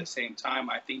 but at the same time,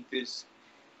 I think this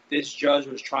judge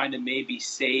was trying to maybe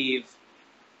save.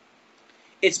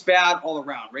 It's bad all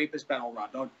around. Rape is bad all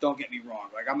around. Don't get me wrong.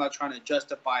 Like, I'm not trying to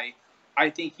justify. I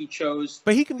think he chose.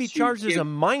 But he can be charged as a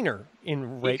minor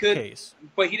in rape case.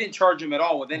 But he didn't charge him at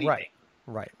all with anything.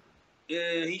 Right.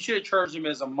 He should have charged him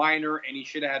as a minor, and he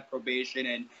should have had probation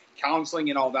and counseling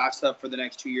and all that stuff for the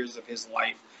next 2 years of his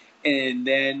life. And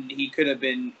then he could have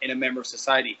been in a member of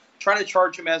society. Trying to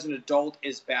charge him as an adult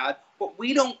is bad. But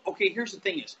we don't. Okay, here's the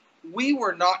thing is, we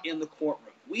were not in the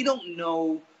courtroom. We don't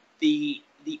know the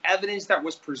evidence that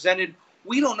was presented.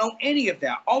 We don't know any of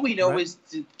that. All we know is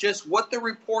just what they're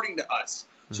reporting to us.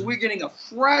 So we're getting a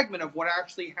fragment of what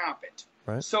actually happened.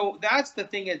 Right. So that's the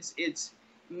thing. It's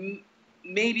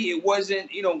maybe it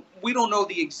wasn't, we don't know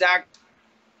the exact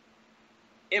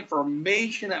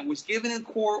information that was given in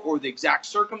court or the exact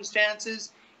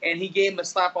circumstances, and he gave him a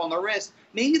slap on the wrist.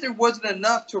 Maybe there wasn't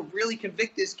enough to really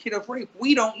convict this kid of rape.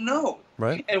 We don't know.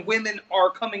 Right. And women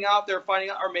are coming out there finding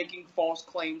out, are making false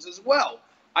claims as well.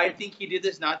 I think he did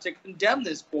this not to condemn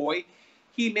this boy.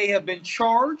 He may have been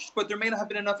charged, but there may not have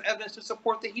been enough evidence to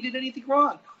support that he did anything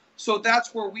wrong. So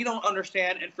that's where we don't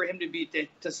understand, and for him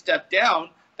to step down,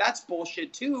 that's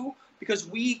bullshit too, because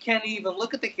we can't even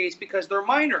look at the case because they're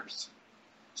minors.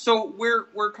 So we're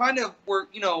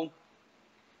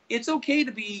it's okay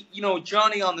to be,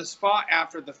 Johnny on the spot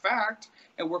after the fact,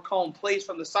 and we're calling plays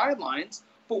from the sidelines,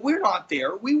 but we're not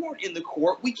there. We weren't in the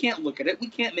court. We can't look at it. We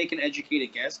can't make an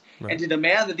educated guess. Right. And to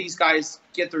demand that these guys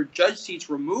get their judge seats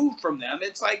removed from them,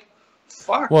 it's like,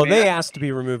 fuck, well, man. They asked to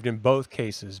be removed in both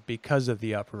cases because of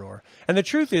the uproar. And the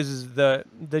truth is the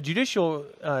judicial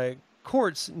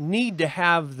courts need to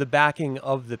have the backing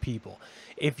of the people.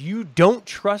 If you don't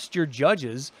trust your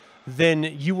judges, then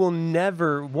you will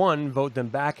never, one, vote them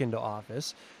back into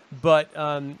office, but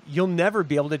you'll never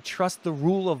be able to trust the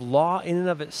rule of law in and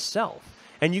of itself.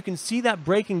 And you can see that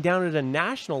breaking down at a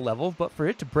national level, but for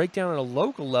it to break down at a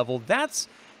local level, that's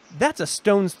a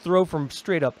stone's throw from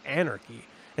straight up anarchy.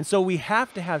 And so we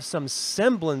have to have some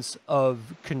semblance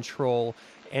of control.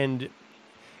 And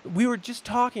we were just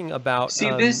talking about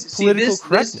political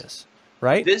correctness,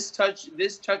 right? This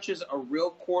touches a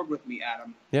real chord with me,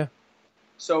 Adam. Yeah.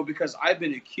 So because I've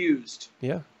been accused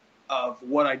of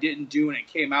what I didn't do, and it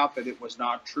came out that it was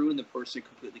not true, and the person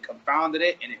completely confounded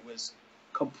it, and it was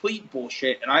complete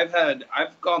bullshit. And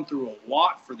I've gone through a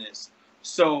lot for this.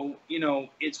 So,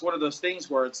 it's one of those things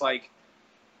where it's like,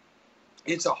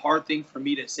 it's a hard thing for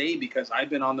me to say because I've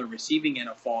been on the receiving end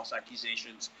of false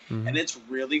accusations, and it's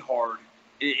really hard.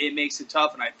 It makes it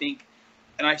tough. And I think,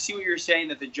 and I see what you're saying,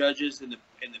 that the judges and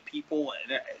the people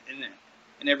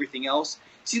and everything else.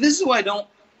 See, this is what I don't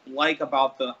like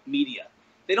about the media.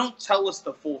 They don't tell us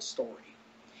the full story.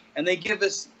 And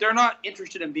they're not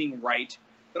interested in being right.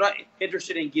 They're not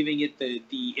interested in giving it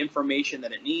the information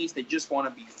that it needs. They just want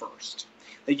to be first.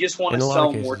 They just want to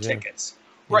sell more tickets.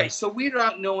 Yeah. Right. So we're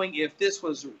not knowing if this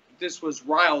was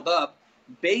riled up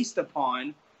based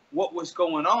upon what was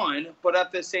going on, but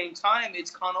at the same time,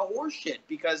 it's kind of horseshit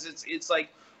because it's like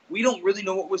we don't really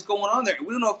know what was going on there. We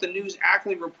don't know if the news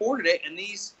accurately reported it, and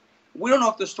we don't know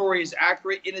if the story is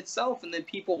accurate in itself. And then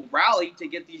people rallied to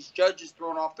get these judges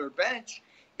thrown off their bench,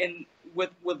 and with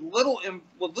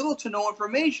little to no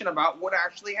information about what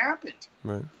actually happened.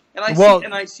 Right. And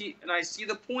I see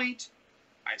the point.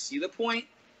 I see the point,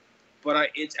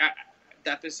 but it's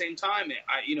at the same time,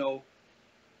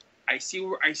 I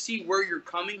see where you're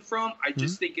coming from. I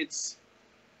just think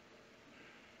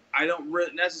I don't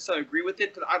really necessarily agree with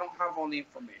it, but I don't have all the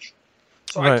information.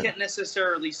 So I can't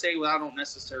necessarily say what I don't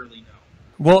necessarily know.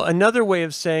 Well, another way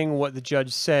of saying what the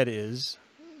judge said is,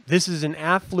 this is an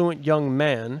affluent young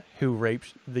man who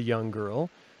raped the young girl,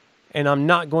 and I'm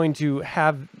not going to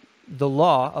have the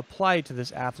law apply to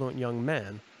this affluent young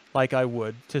man like I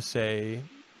would to, say,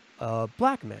 a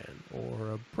black man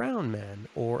or a brown man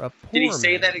or a poor man. Did he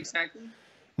say that exactly?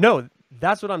 No,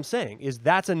 that's what I'm saying, is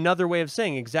that's another way of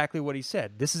saying exactly what he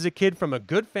said. This is a kid from a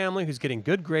good family who's getting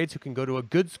good grades, who can go to a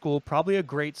good school, probably a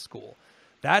great school.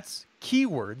 That's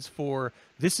keywords for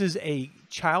this is a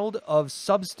child of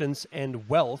substance and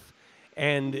wealth,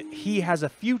 and he has a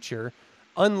future,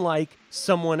 unlike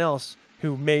someone else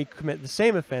who may commit the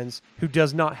same offense who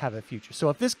does not have a future. So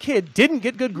if this kid didn't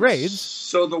get good grades...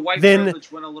 So the white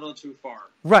privilege went a little too far.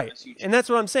 Right. And that's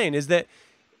what I'm saying, is that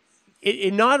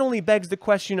it not only begs the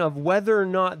question of whether or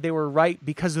not they were right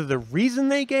because of the reason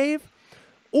they gave,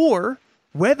 or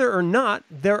whether or not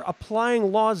they're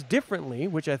applying laws differently,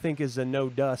 which I think is a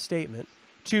no-duh statement,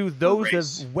 to those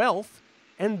of wealth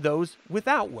and those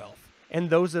without wealth,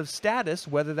 and those of status,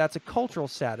 whether that's a cultural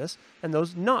status, and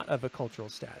those not of a cultural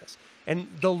status. And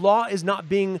the law is not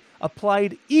being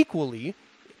applied equally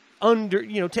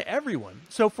to everyone.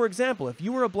 So, for example, if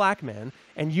you were a black man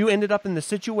and you ended up in the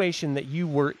situation that you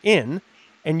were in,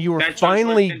 and you were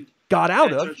finally got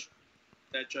out of,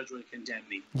 that judge would condemn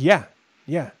me. Yeah,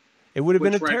 yeah, it would have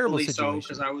been a terrible situation. So,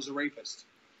 because I was a rapist.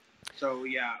 So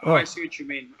yeah, I see what you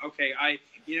mean. Okay,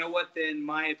 you know what? Then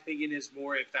my opinion is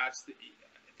more if that's the.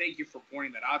 Thank you for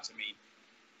pointing that out to me.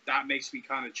 That makes me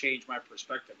kind of change my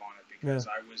perspective on it because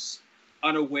I was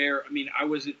unaware. I mean, I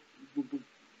wasn't.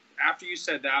 After you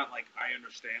said that, like, I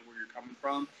understand where you're coming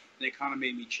from, and it kind of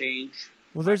made me change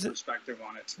my perspective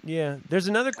on it. Yeah, there's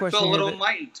another question. I feel a little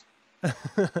enlightened.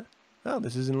 Oh,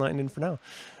 this is Enlightened for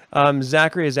now.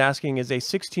 Zachary is asking, is a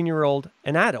 16-year-old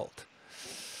an adult?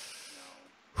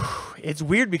 It's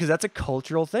weird because that's a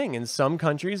cultural thing. In some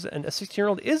countries, a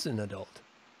 16-year-old is an adult.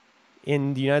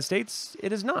 In the United States,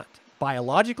 it is not.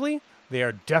 Biologically, they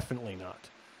are definitely not.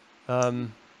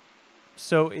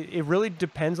 So it really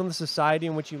depends on the society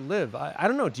in which you live. I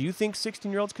don't know. Do you think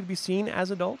 16-year-olds could be seen as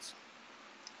adults?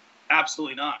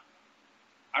 Absolutely not.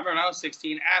 I remember when I was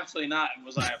 16, absolutely not.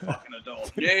 Was I a fucking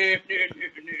adult? No.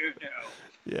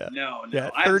 Yeah. No. Yeah,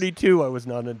 at 32, I was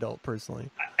not an adult, personally.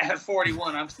 At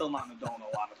 41, I'm still not an adult in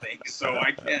a lot of things, so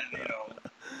I can't,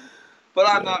 But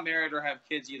I'm not married or have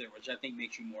kids either, which I think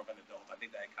makes you more of an adult. I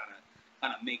think that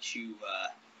kind of makes you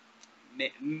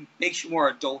more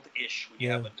adult-ish when you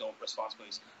have adult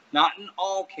responsibilities. Not in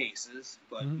all cases,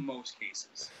 but most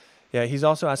cases. Yeah, he's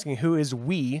also asking who is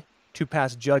we to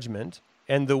pass judgment,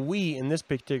 and the we in this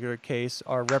particular case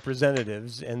are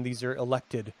representatives, and these are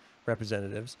elected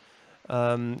representatives.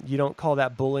 You don't call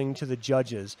that bullying to the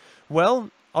judges.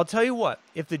 Well, I'll tell you what,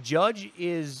 if the judge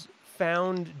is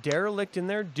found derelict in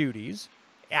their duties,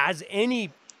 as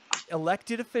any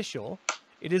elected official,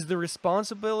 it is the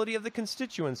responsibility of the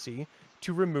constituency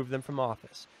to remove them from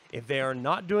office. If they are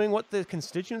not doing what the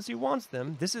constituency wants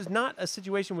them, this is not a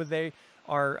situation where they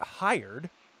are hired.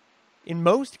 In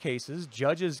most cases,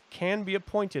 judges can be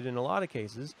appointed in a lot of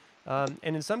cases, and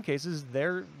in some cases,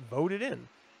 they're voted in.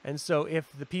 And so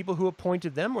if the people who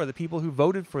appointed them or the people who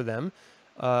voted for them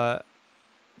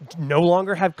no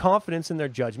longer have confidence in their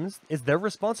judgments, it's their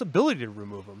responsibility to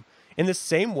remove them. In the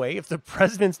same way, if the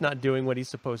president's not doing what he's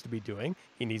supposed to be doing,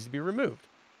 he needs to be removed.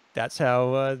 That's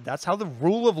how the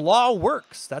rule of law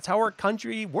works. That's how our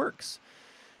country works.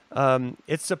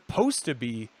 It's supposed to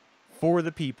be for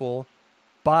the people,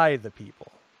 by the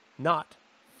people, not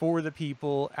for the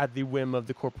people at the whim of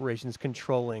the corporations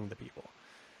controlling the people,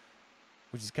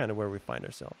 which is kind of where we find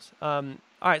ourselves. All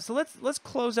right, so let's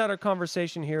close out our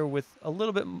conversation here with a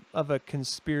little bit of a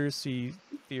conspiracy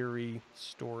theory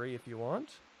story, if you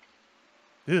want.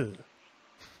 Ugh.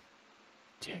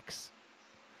 Dicks.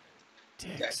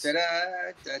 ticks. Oh,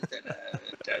 that's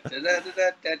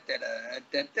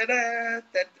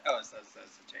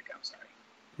a chick. I'm sorry.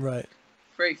 Right.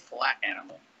 Very flat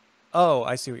animal. Oh,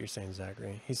 I see what you're saying,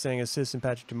 Zachary. He's saying as Citizen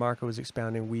Patrick DeMarco was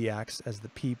expounding, we act as the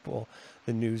people,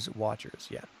 the news watchers.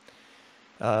 Yeah.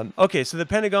 Okay, so the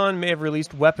Pentagon may have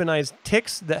released weaponized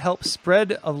ticks that help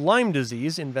spread of Lyme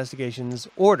disease, investigations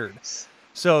ordered.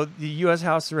 So the U.S.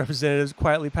 House of Representatives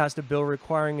quietly passed a bill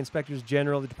requiring inspectors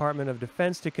general of the Department of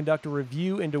Defense to conduct a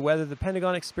review into whether the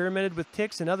Pentagon experimented with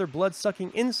ticks and other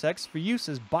blood-sucking insects for use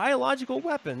as biological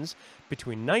weapons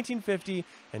between 1950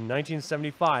 and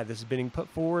 1975. This is being put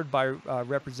forward by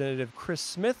Representative Chris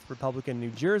Smith, Republican,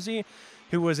 New Jersey,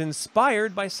 who was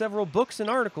inspired by several books and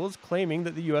articles claiming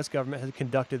that the U.S. government had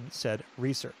conducted said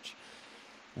research.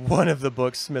 One of the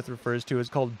books Smith refers to is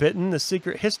called Bitten, The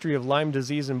Secret History of Lyme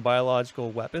Disease and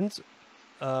Biological Weapons.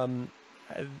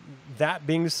 That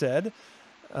being said,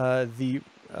 Probably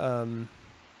some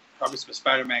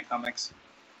Spider-Man comics.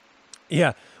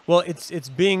 Yeah, well, it's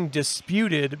being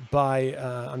disputed by,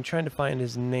 I'm trying to find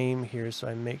his name here so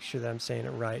I make sure that I'm saying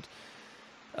it right.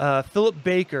 Philip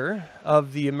Baker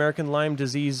of the American Lyme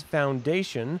Disease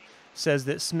Foundation says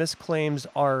that Smith's claims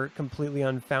are completely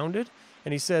unfounded.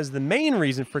 And he says the main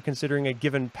reason for considering a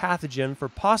given pathogen for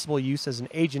possible use as an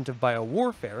agent of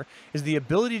biowarfare is the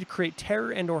ability to create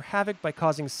terror and or havoc by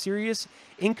causing serious,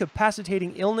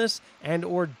 incapacitating illness and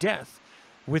or death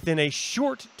within a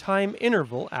short time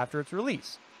interval after its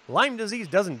release. Lyme disease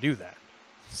doesn't do that.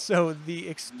 So the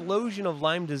explosion of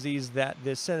Lyme disease that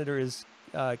this senator is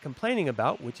complaining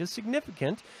about, which is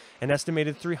significant, an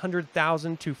estimated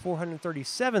 300,000 to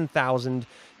 437,000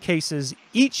 cases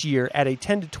each year at a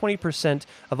 10 to 20%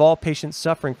 of all patients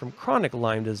suffering from chronic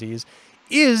Lyme disease,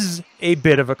 is a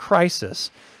bit of a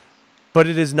crisis. But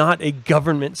it is not a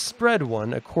government spread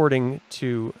one, according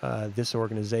to this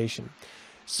organization.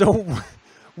 So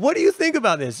what do you think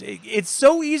about this? It's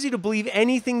so easy to believe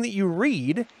anything that you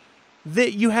read,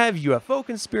 that you have UFO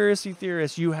conspiracy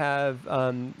theorists, you have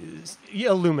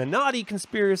Illuminati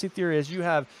conspiracy theorists, you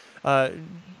have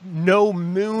no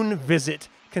moon visit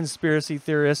conspiracy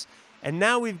theorists, and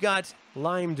now we've got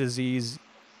Lyme disease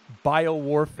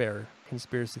biowarfare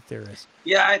conspiracy theorists.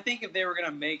 Yeah, I think if they were going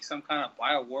to make some kind of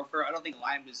biowarfare, I don't think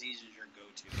Lyme disease is your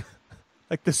go-to.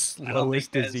 Like the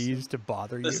slowest disease to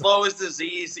bother you. The slowest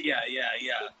disease, yeah.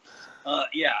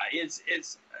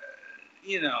 It's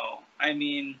you know, I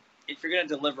mean, if you're going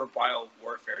to deliver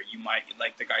biowarfare, you might,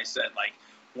 like the guy said, like,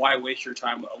 why waste your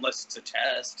time unless it's a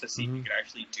test to see if you can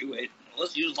actually do it?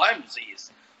 Let's use Lyme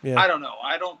disease. Yeah. I don't know.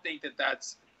 I don't think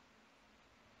that's.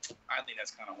 I think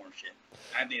that's kind of horseshit.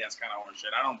 I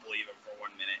don't believe it for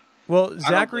 1 minute. Well,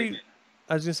 Zachary,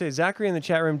 I was going to say, Zachary in the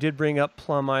chat room did bring up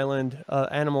Plum Island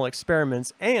animal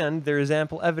experiments, and there is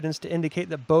ample evidence to indicate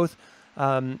that both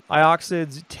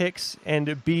ioxids, ticks,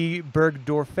 and B.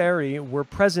 burgdorferi were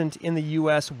present in the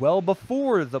U.S. well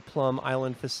before the Plum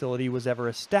Island facility was ever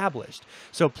established.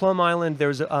 So Plum Island,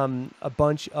 there's a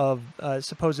bunch of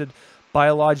supposed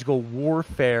biological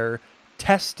warfare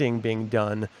testing being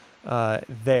done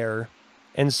there.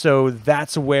 And so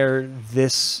that's where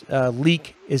this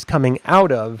leak is coming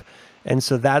out of. And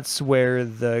so that's where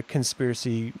the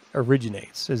conspiracy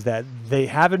originates, is that they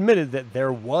have admitted that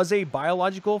there was a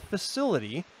biological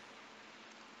facility,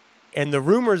 and the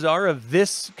rumors are of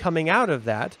this coming out of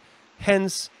that,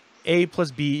 hence A plus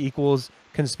B equals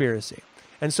conspiracy.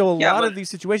 And so a lot of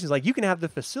these situations, like you can have the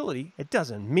facility, it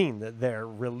doesn't mean that they're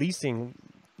releasing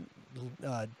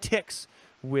ticks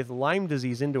with Lyme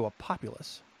disease into a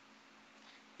populace.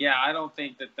 Yeah, I don't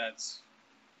think that's...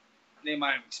 They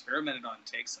might have experimented on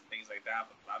ticks and things like that,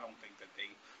 but I don't think that they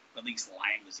release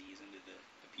Lyme disease into the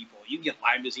people. You get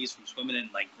Lyme disease from swimming in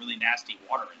like really nasty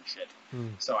water and shit.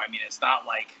 So I mean, it's not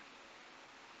like,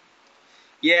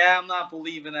 yeah, I'm not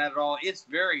believing that at all. It's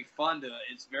very fun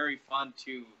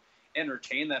to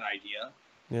entertain that idea.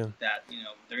 Yeah. That, you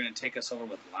know, they're going to take us over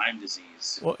with Lyme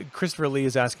disease. Well, Christopher Lee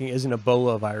is asking, is an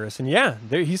Ebola virus? And yeah,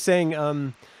 he's saying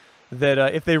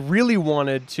that if they really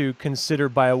wanted to consider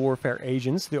biowarfare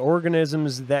agents, the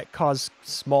organisms that cause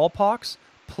smallpox,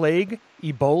 plague,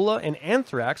 Ebola, and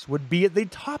anthrax would be at the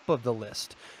top of the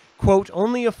list. Quote,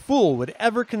 only a fool would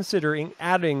ever consider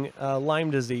adding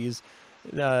Lyme disease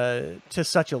to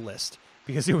such a list,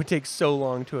 because it would take so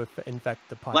long to infect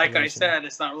the population. Like I said,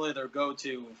 it's not really their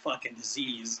go-to fucking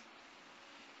disease.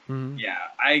 Yeah,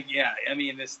 I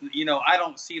mean, this, you know, I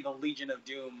don't see the Legion of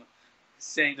Doom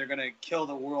saying they're going to kill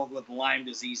the world with Lyme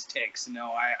disease ticks.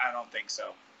 No, I don't think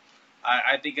so.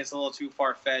 I think it's a little too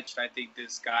far-fetched. I think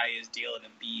this guy is dealing in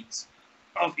beads.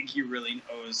 I don't think he really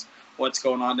knows what's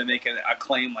going on to make a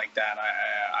claim like that.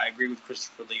 I agree with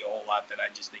Christopher Lee a whole lot that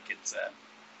I just think it's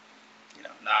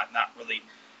not really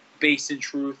based in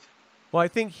truth. Well, I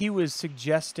think he was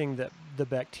suggesting that the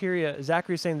bacteria,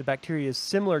 Zachary is saying the bacteria is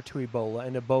similar to Ebola,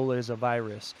 and Ebola is a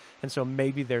virus. And so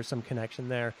maybe there's some connection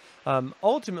there.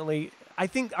 Ultimately, I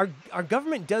think our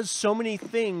government does so many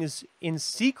things in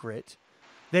secret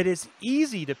that it's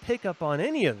easy to pick up on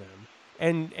any of them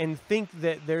and think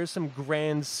that there's some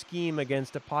grand scheme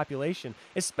against a population,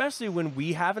 especially when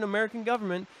we have an American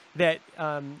government that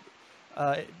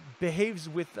behaves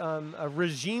with a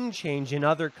regime change in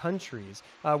other countries.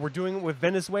 We're doing it with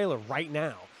Venezuela right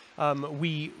now.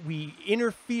 We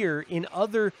interfere in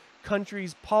other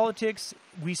countries' politics.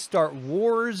 We start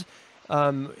wars.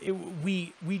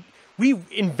 We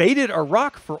invaded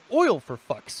Iraq for oil, for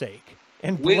fuck's sake,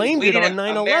 and blamed it on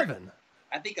 9/11.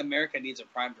 I think America needs a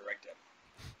prime directive.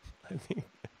 I think,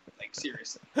 like,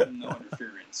 seriously, no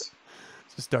interference.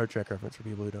 It's a Star Trek reference for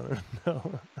people who don't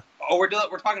know. Oh, we're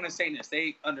talking to Satanists.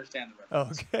 They understand the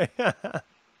reference. Okay.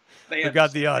 They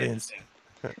got the audience.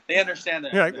 They understand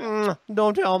that. You're like,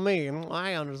 don't tell me.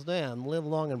 I understand. Live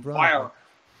long and prosper.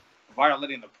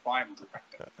 Violating the prime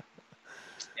directive.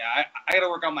 Yeah, I got to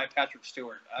work on my Patrick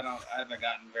Stewart. I haven't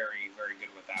gotten very, very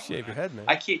good with that. Shave your head, man.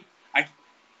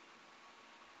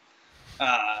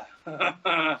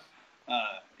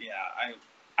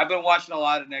 I've been watching a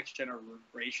lot of Next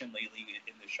Generation lately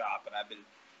in the shop, and I've been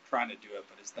trying to do it,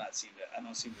 but I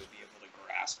don't seem to be able to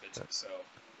grasp it. So,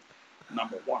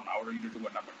 number one, I would either do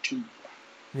it number two.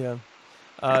 Yeah.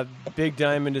 Big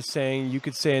Diamond is saying you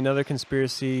could say another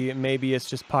conspiracy. Maybe it's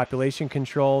just population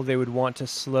control. They would want to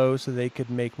slow so they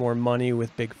could make more money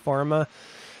with big pharma.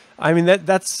 I mean,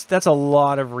 that's a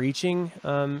lot of reaching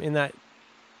in that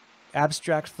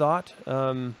abstract thought.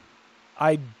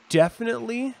 I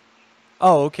definitely.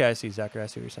 Oh, okay. I see, Zachary. I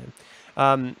see what you're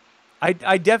saying.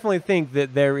 I definitely think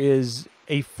that there is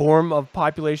a form of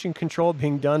population control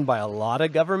being done by a lot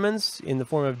of governments in the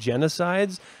form of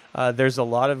genocides. There's a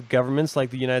lot of governments like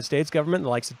the United States government that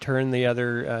likes to turn the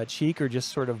other cheek or just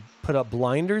sort of put up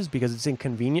blinders because it's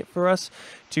inconvenient for us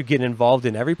to get involved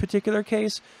in every particular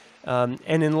case. And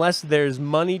unless there's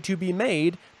money to be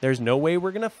made, there's no way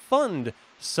we're going to fund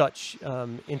such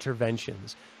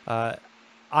interventions.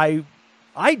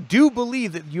 I do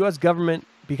believe that the U.S. government,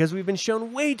 because we've been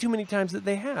shown way too many times that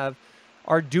they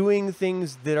are doing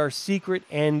things that are secret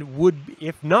and would,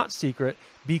 if not secret,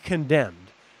 be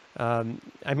condemned.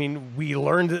 I mean, we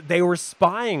learned that they were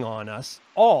spying on us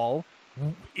all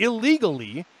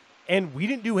illegally, and we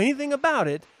didn't do anything about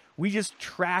it. We just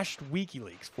trashed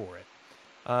WikiLeaks for it.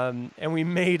 And we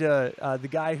made the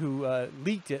guy who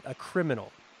leaked it a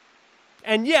criminal.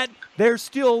 And yet, they're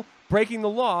still breaking the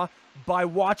law by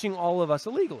watching all of us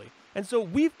illegally. And so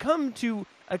we've come to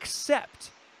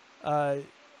accept the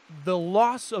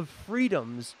loss of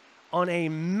freedoms on a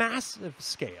massive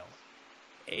scale.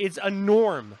 It's a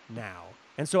norm now.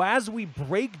 And so as we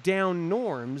break down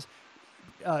norms,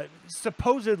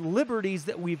 supposed liberties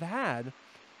that we've had,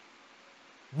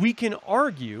 we can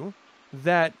argue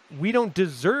that we don't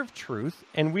deserve truth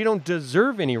and we don't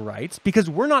deserve any rights because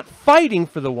we're not fighting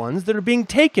for the ones that are being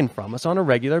taken from us on a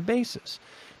regular basis.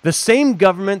 The same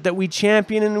government that we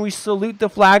champion and we salute the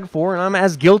flag for, and I'm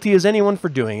as guilty as anyone for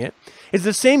doing it, is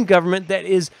the same government that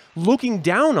is looking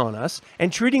down on us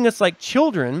and treating us like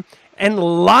children and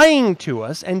lying to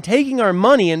us and taking our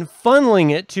money and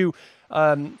funneling it to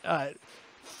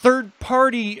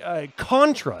third-party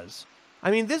contras.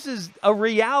 I mean, this is a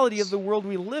reality of the world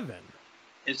we live in.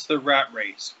 It's the rat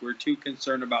race. We're too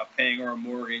concerned about paying our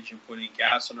mortgage and putting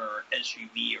gas in our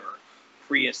SUV or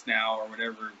Prius now or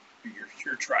whatever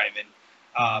you're driving.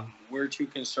 We're too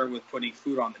concerned with putting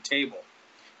food on the table.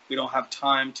 We don't have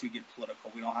time to get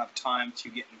political. We don't have time to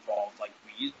get involved like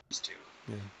we used to.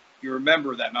 Yeah. You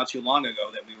remember that not too long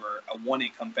ago that we were a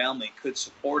one-income family, could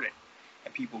support it,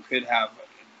 and people could have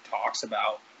talks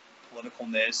about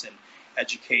politicalness and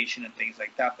education and things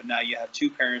like that. But now you have two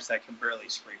parents that can barely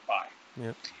scrape by.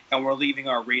 Yep. And we're leaving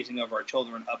our raising of our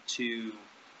children up to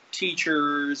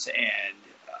teachers and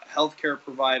healthcare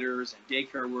providers and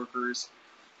daycare workers,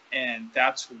 and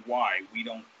that's why we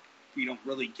don't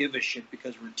really give a shit,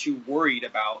 because we're too worried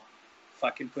about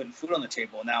fucking putting food on the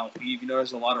table. Now, you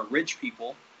notice a lot of rich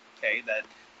people, okay, that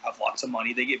have lots of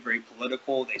money. They get very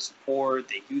political. They support.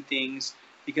 They do things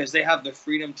because they have the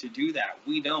freedom to do that.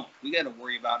 We don't. We got to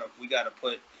worry about if we got to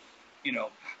put,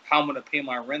 how I'm going to pay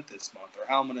my rent this month or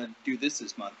how I'm going to do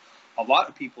this month. A lot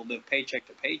of people live paycheck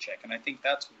to paycheck, and I think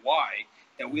that's why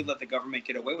that we let the government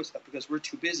get away with stuff, because we're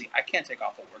too busy. I can't take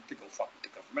off of work to go fuck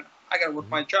with the government. I got to work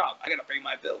my job. I got to pay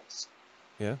my bills.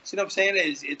 Yeah. See what I'm saying?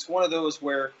 It's one of those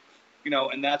where You know,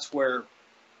 and that's where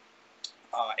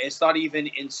it's not even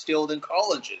instilled in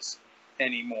colleges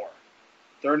anymore.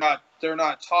 They're not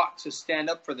taught to stand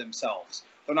up for themselves.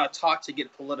 They're not taught to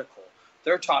get political.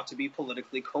 They're taught to be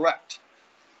politically correct.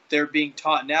 They're being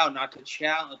taught now not to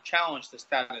challenge the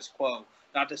status quo,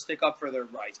 not to stick up for their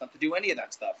rights, not to do any of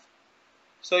that stuff.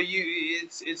 So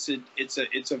it's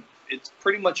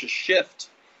pretty much a shift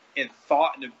in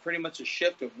thought and pretty much a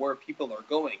shift of where people are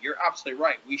going. You're absolutely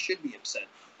right. We should be upset.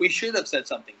 We should have said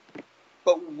something.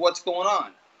 But what's going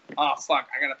on? Oh, fuck,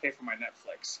 I got to pay for my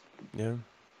Netflix. Yeah.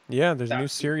 Yeah, there's a new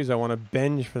series I want to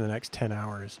binge for the next 10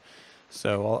 hours.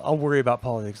 So I'll worry about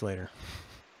politics later.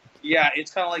 Yeah,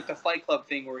 it's kind of like the Fight Club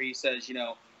thing where he says, you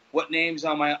know, what names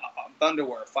on my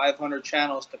underwear, 500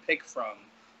 channels to pick from.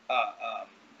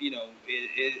 You know,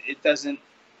 it doesn't,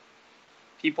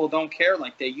 people don't care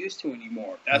like they used to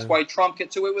anymore. That's why Trump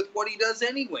gets away with what he does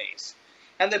anyways.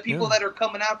 And the people that are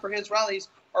coming out for his rallies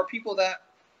are people that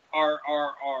are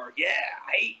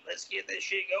let's get this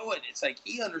shit going. It's like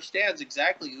he understands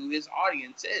exactly who his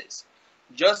audience is.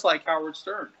 Just like Howard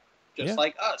Stern, just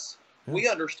like us. Yeah. We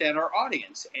understand our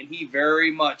audience, and he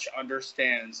very much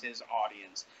understands his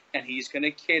audience. And he's going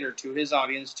to cater to his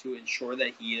audience to ensure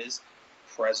that he is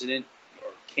President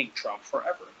or King Trump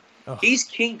forever. Oh. He's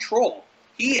King Troll.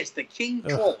 He is the King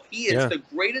Troll. He is the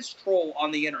greatest troll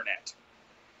on the internet.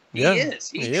 He is.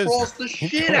 He trolls the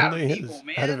shit out of people,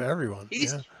 man. Out of everyone.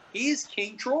 He's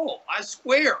King Troll. I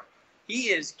swear. He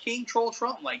is King Troll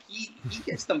Trump. Like, he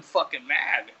gets them fucking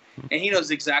mad. And he knows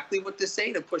exactly what to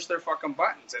say to push their fucking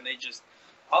buttons. And they just,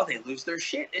 they lose their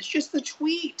shit. It's just the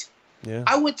tweet. Yeah.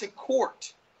 I went to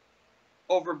court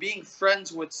over being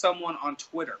friends with someone on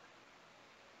Twitter.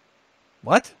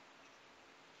 What?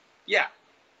 Yeah.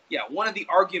 Yeah, one of the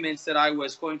arguments that I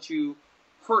was going to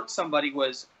hurt somebody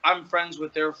was I'm friends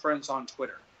with their friends on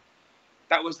Twitter.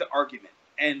 That was the argument.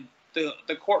 And the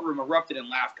courtroom erupted in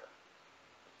laughter.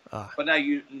 But now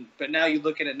you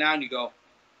look at it now and you go,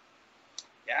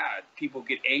 yeah, people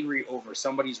get angry over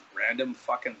somebody's random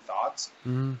fucking thoughts.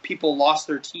 Mm-hmm. People lost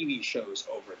their TV shows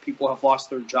over it. People have lost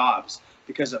their jobs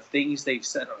because of things they've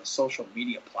said on a social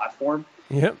media platform.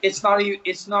 Yep. It's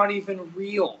not even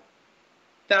real.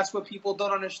 That's what people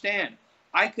don't understand.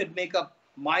 I could make up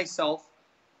myself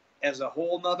as a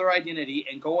whole nother identity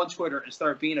and go on Twitter and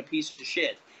start being a piece of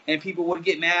shit. And people would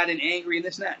get mad and angry and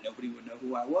this and that. Nobody would know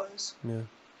who I was. Yeah.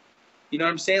 You know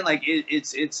what I'm saying? Like,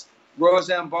 it's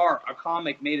Roseanne Barr, a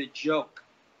comic, made a joke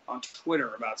on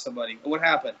Twitter about somebody. What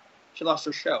happened? She lost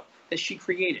her show that she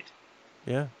created.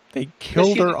 Yeah. They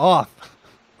killed her off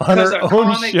on her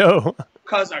own show.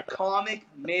 Because a comic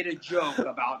made a joke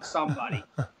about somebody.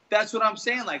 That's what I'm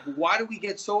saying. Like, why do we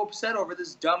get so upset over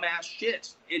this dumbass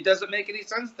shit? It doesn't make any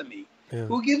sense to me. Yeah.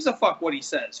 Who gives a fuck what he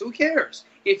says? Who cares?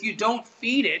 If you don't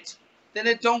feed it, then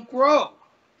it don't grow.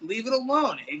 Leave it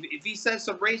alone. If he says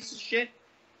some racist shit,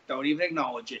 don't even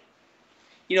acknowledge it.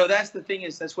 You know, that's the thing,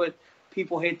 is that's what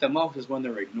people hate the most, is when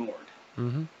they're ignored.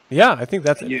 Mm-hmm. Yeah, I think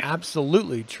that's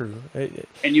absolutely true.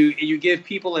 And you give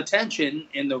people attention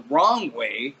in the wrong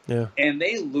way, and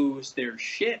they lose their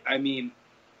shit. I mean,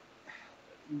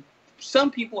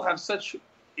 some people have such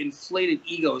inflated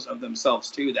egos of themselves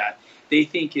too that they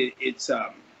think it's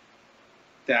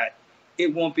that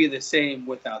it won't be the same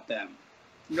without them.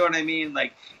 You know what I mean?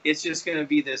 Like, it's just going to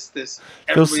be this.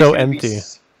 Feels so empty.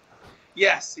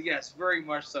 Yes, very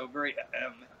much so, very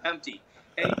empty.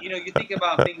 And you know, you think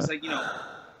about things like, you know,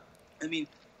 I mean,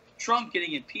 Trump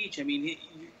getting impeached. I mean,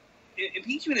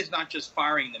 impeachment is not just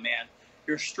firing the man.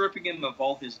 You're stripping him of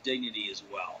all his dignity as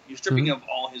well. You're stripping him of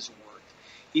all his worth.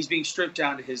 He's being stripped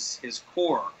down to his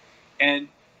core. And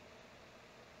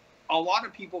a lot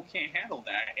of people can't handle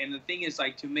that. And the thing is,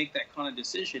 like, to make that kind of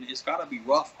decision, it's got to be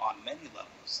rough on many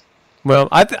levels. Well,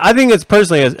 I think it's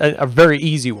personally a very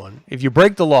easy one. If you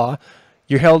break the law,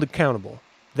 you're held accountable.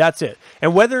 That's it.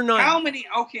 And whether or not... How many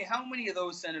of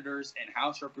those senators and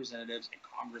House representatives and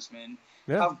congressmen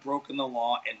have broken the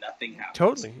law and nothing happens?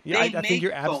 Totally. Yeah, I think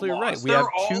you're absolutely right. We have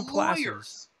two classes.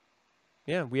 Lawyers.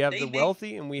 Yeah, we have the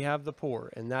wealthy and we have the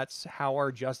poor, and that's how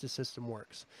our justice system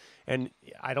works. And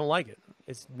I don't like it.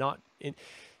 It's not...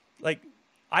 like,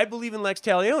 I believe in lex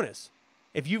talionis.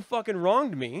 If you fucking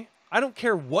wronged me, I don't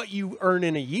care what you earn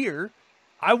in a year.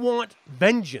 I want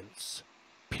vengeance.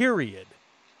 Period.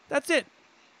 That's it.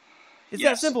 It's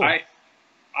that simple. I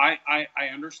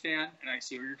understand, and I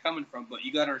see where you're coming from, but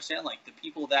you got to understand, like, the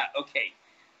people that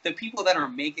are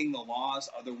making the laws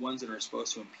are the ones that are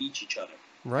supposed to impeach each other.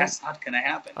 Right. That's not going to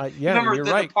happen. Remember you're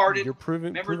right. You're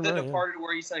proving the right, Departed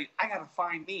where he's like, I got to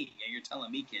find me. Yeah, you're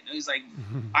telling me, kid. No, he's like,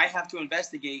 I have to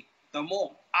investigate the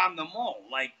mole. I'm the mole.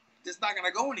 Like, it's not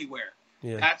going to go anywhere.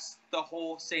 Yeah. That's the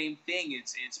whole same thing.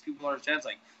 It's people understand. It's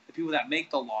like the people that make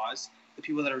the laws, the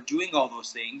people that are doing all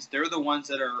those things, they're the ones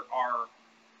that are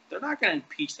they're not going to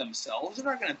impeach themselves. They're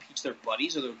not going to impeach their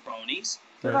buddies or their cronies.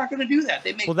 They're not going to do that.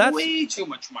 They make way too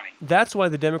much money. That's why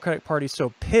the Democratic Party's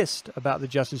so pissed about the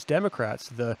Justice Democrats,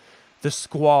 the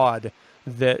squad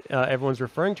that everyone's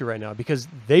referring to right now, because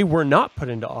they were not put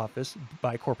into office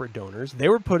by corporate donors. They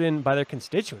were put in by their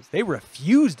constituents. They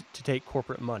refused to take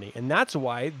corporate money, and that's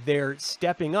why they're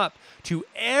stepping up to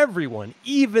everyone,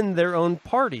 even their own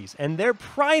parties, and they're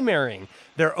primarying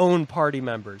their own party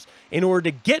members in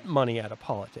order to get money out of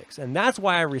politics. And that's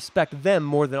why I respect them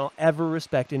more than I'll ever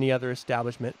respect any other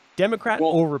establishment, Democrat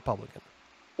or Republican.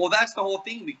 Well, that's the whole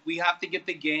thing. We have to get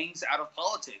the gangs out of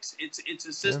politics. It's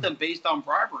a system based on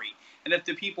bribery. And if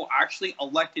the people actually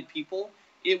elected people,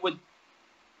 it would,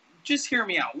 just hear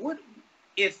me out. What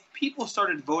if people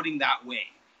started voting that way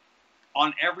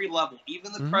on every level,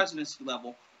 even the presidency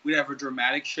level, we'd have a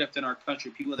dramatic shift in our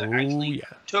country. People that actually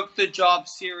took the job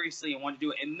seriously and wanted to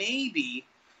do it. And maybe,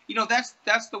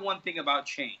 that's the one thing about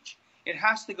change. It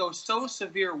has to go so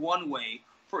severe one way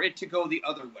for it to go the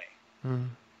other way.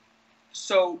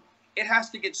 So it has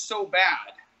to get so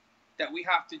bad that we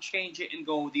have to change it and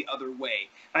go the other way.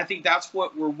 And I think that's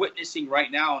what we're witnessing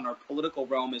right now in our political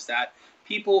realm, is that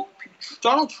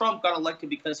Donald Trump got elected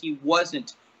because he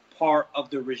wasn't part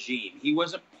of the regime. He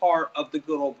wasn't part of the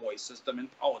good old boy system in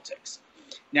politics.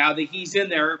 Now that he's in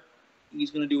there,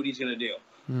 he's going to do what he's going to do.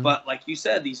 But like you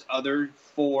said, these other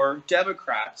 4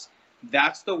 Democrats,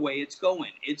 that's the way it's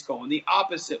going. It's going the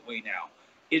opposite way now.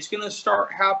 It's going to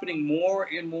start happening more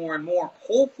and more and more.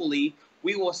 Hopefully,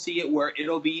 we will see it where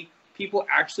it'll be people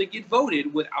actually get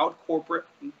voted without corporate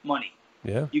money.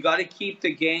 Yeah. You got to keep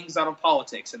the gangs out of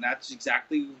politics, and that's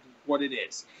exactly what it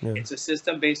is. Yeah. It's a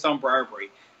system based on bribery.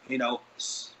 He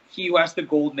who has the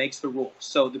gold makes the rules.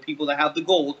 So the people that have the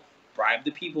gold bribe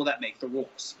the people that make the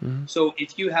rules. So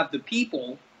if you have the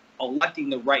people electing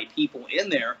the right people in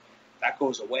there, that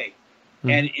goes away.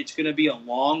 And it's going to be a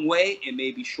long way. It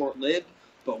may be short-lived,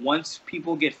 but once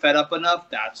people get fed up enough,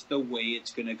 that's the way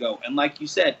it's going to go. And like you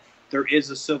said, there is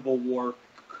a civil war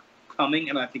coming,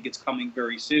 and I think it's coming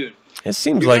very soon. It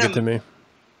seems like it to me.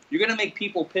 You're going to make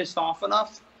people pissed off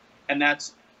enough, and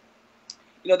that's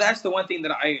the one thing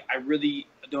that I really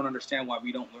don't understand, why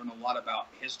we don't learn a lot about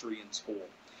history in school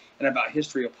and about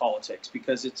history of politics,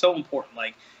 because it's so important.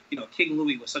 Like, King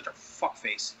Louis was such a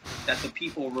fuckface that the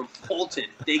people revolted.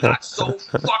 They got so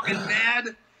fucking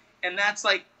mad, and that's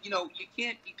like, you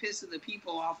can't be pissing the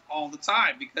people off all the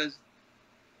time, because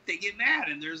they get mad,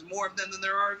 and there's more of them than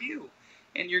there are of you.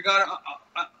 And you're gotta,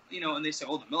 and they say,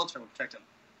 the military will protect them.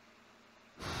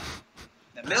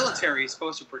 The military is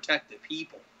supposed to protect the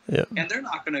people. Yeah. And they're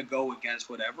not going to go against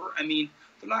whatever. I mean,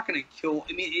 they're not going to kill.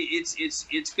 I mean,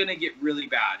 it's going to get really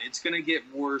bad. It's going to get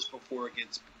worse before it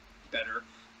gets better.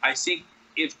 I think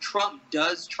if Trump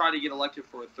does try to get elected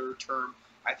for a 3rd term,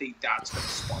 I think that's going to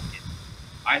spark it.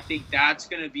 I think that's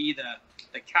going to be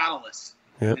the catalyst.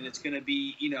 Yep. And it's going to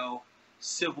be,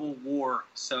 civil war.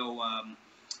 So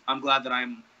I'm glad that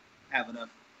I'm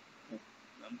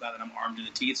glad that I'm armed to the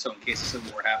teeth, so in case a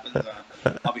civil war happens,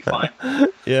 I'll be fine.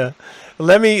 Yeah.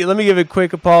 Let me give a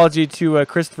quick apology to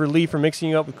Christopher Lee for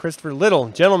mixing you up with Christopher Little.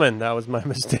 Gentlemen, that was my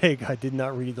mistake. I did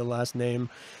not read the last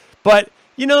name. But,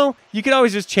 you could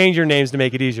always just change your names to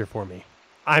make it easier for me.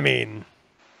 I mean,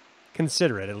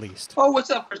 consider it at least. Oh, what's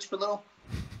up, Christopher Little?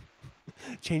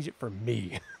 Change it for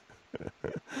me.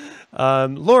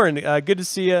 Lauren, good to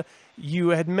see you. You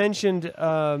had mentioned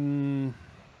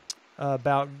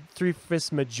about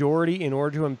 3/5 majority in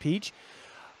order to impeach.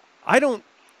 I don't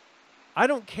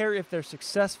care if they're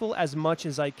successful as much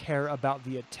as I care about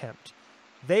the attempt.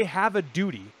 They have a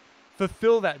duty.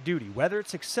 Fulfill that duty. Whether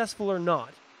it's successful or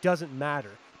not doesn't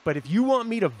matter. But if you want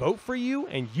me to vote for you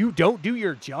and you don't do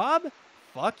your job,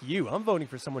 fuck you. I'm voting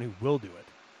for someone who will do it.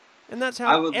 And that's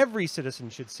how every citizen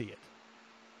should see it.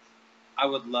 I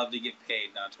would love to get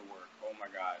paid not to work. Oh my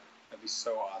God. That'd be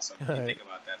so awesome. What do you think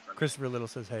about that for me? Christopher Little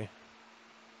says, hey.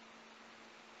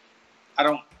 I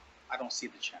don't see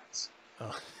the chats.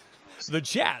 Oh. The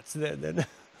chats? They're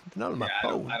not on my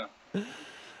phone.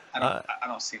 I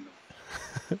don't see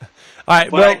them. All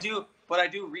right, but I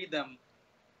do read them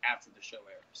after the show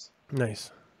airs.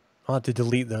 Nice. I'll have to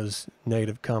delete those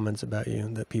negative comments about you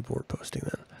that people were posting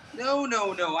then. No.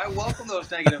 I welcome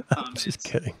those negative comments. Just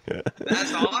kidding.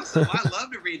 That's awesome. I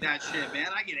love to read that shit, man.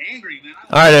 I get angry, man.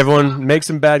 All right, everyone. Make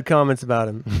some bad comments about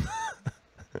him.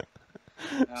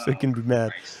 So he can be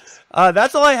mad.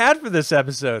 That's all I had for this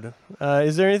episode.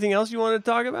 Is there anything else you want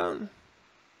to talk about?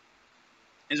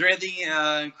 Is there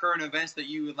anything current events that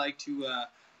you would like to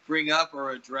bring up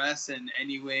or address in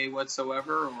any way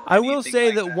whatsoever? Or I will anything say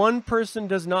like that one person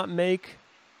does not make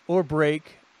or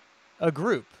break a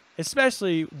group,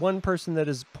 especially one person that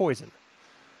is poison.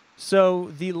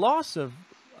 So the loss of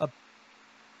a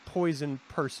poison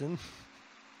person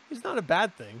is not a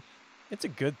bad thing. It's a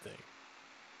good thing.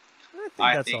 I think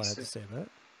that's all I have to say about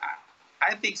it.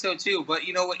 I think so too, but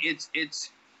you know what?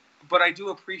 But I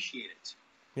do appreciate it.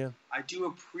 Yeah. I do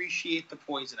appreciate the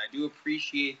poison. I do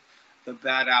appreciate the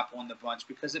bad apple in the bunch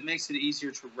because it makes it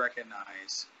easier to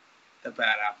recognize the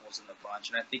bad apples in the bunch,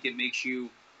 and I think it makes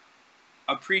you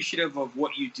appreciative of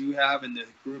what you do have in the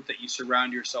group that you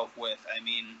surround yourself with. I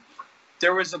mean,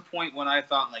 there was a point when I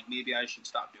thought like maybe I should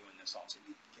stop doing this all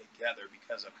together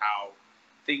because of how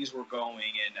things were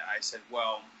going, and I said,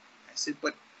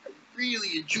 but I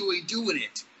really enjoy doing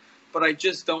it, but I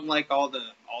just don't like all the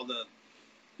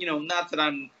not that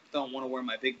don't want to wear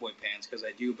my big boy pants because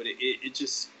I do, but it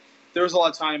just there's a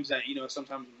lot of times that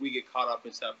sometimes we get caught up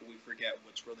in stuff and we forget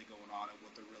what's really going on and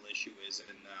what the real issue is,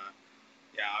 and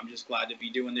I'm just glad to be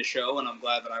doing this show, and I'm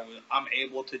glad that I'm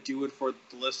able to do it for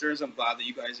the listeners. I'm glad that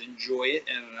you guys enjoy it,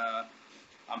 and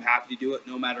I'm happy to do it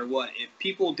no matter what. If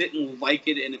people didn't like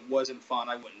it and it wasn't fun,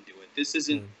 I wouldn't do it. This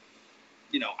isn't,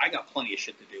 I got plenty of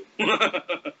shit to do.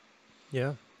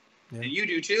 Yeah. And you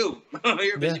do too.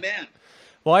 You're a busy man.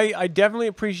 Well, I definitely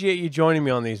appreciate you joining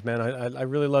me on these, man. I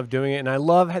really love doing it, and I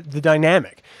love the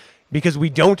dynamic because we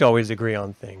don't always agree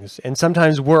on things, and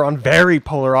sometimes we're on very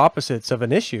polar opposites of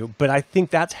an issue, but I think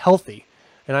that's healthy,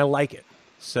 and I like it.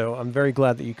 So I'm very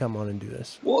glad that you come on and do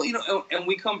this. Well, and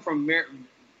we come from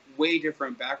way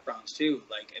different backgrounds too.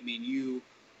 Like, I mean,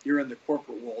 you're in the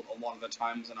corporate world a lot of the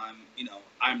times, and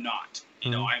I'm not.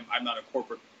 I'm not a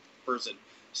corporate person.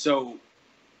 So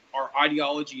our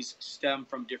ideologies stem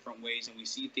from different ways, and we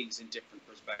see things in different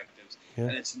perspectives. Yeah.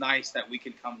 And it's nice that we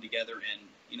can come together and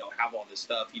have all this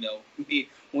stuff. When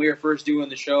we were first doing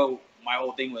the show, my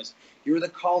whole thing was, you're the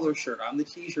collar shirt, I'm the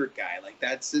t-shirt guy. Like,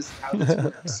 that's just how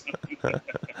this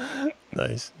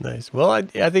works. Nice. Well, I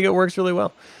think it works really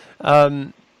well.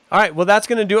 All right, well, that's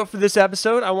going to do it for this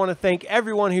episode. I want to thank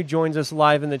everyone who joins us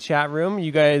live in the chat room.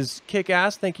 You guys kick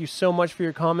ass. Thank you so much for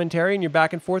your commentary and your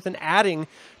back and forth and adding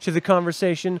to the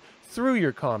conversation through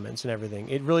your comments and everything.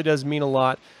 It really does mean a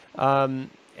lot.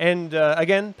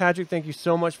 Again, Patrick, thank you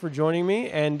so much for joining me.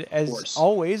 And as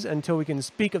always, until we can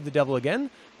speak of the devil again,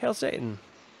 hail Satan.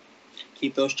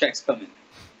 Keep those checks coming.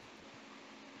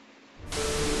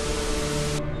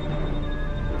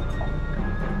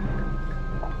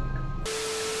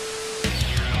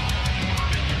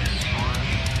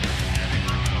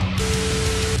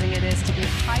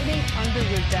 Hiding under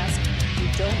your desk, you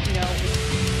don't know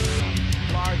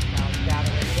large crowds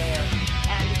gathering there.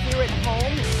 And here at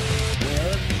home,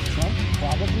 where Trump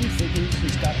probably thinks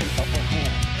he's got the upper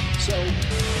hand. So,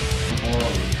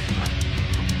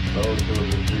 those who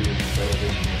agree with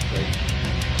television mistakes,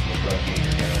 the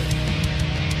president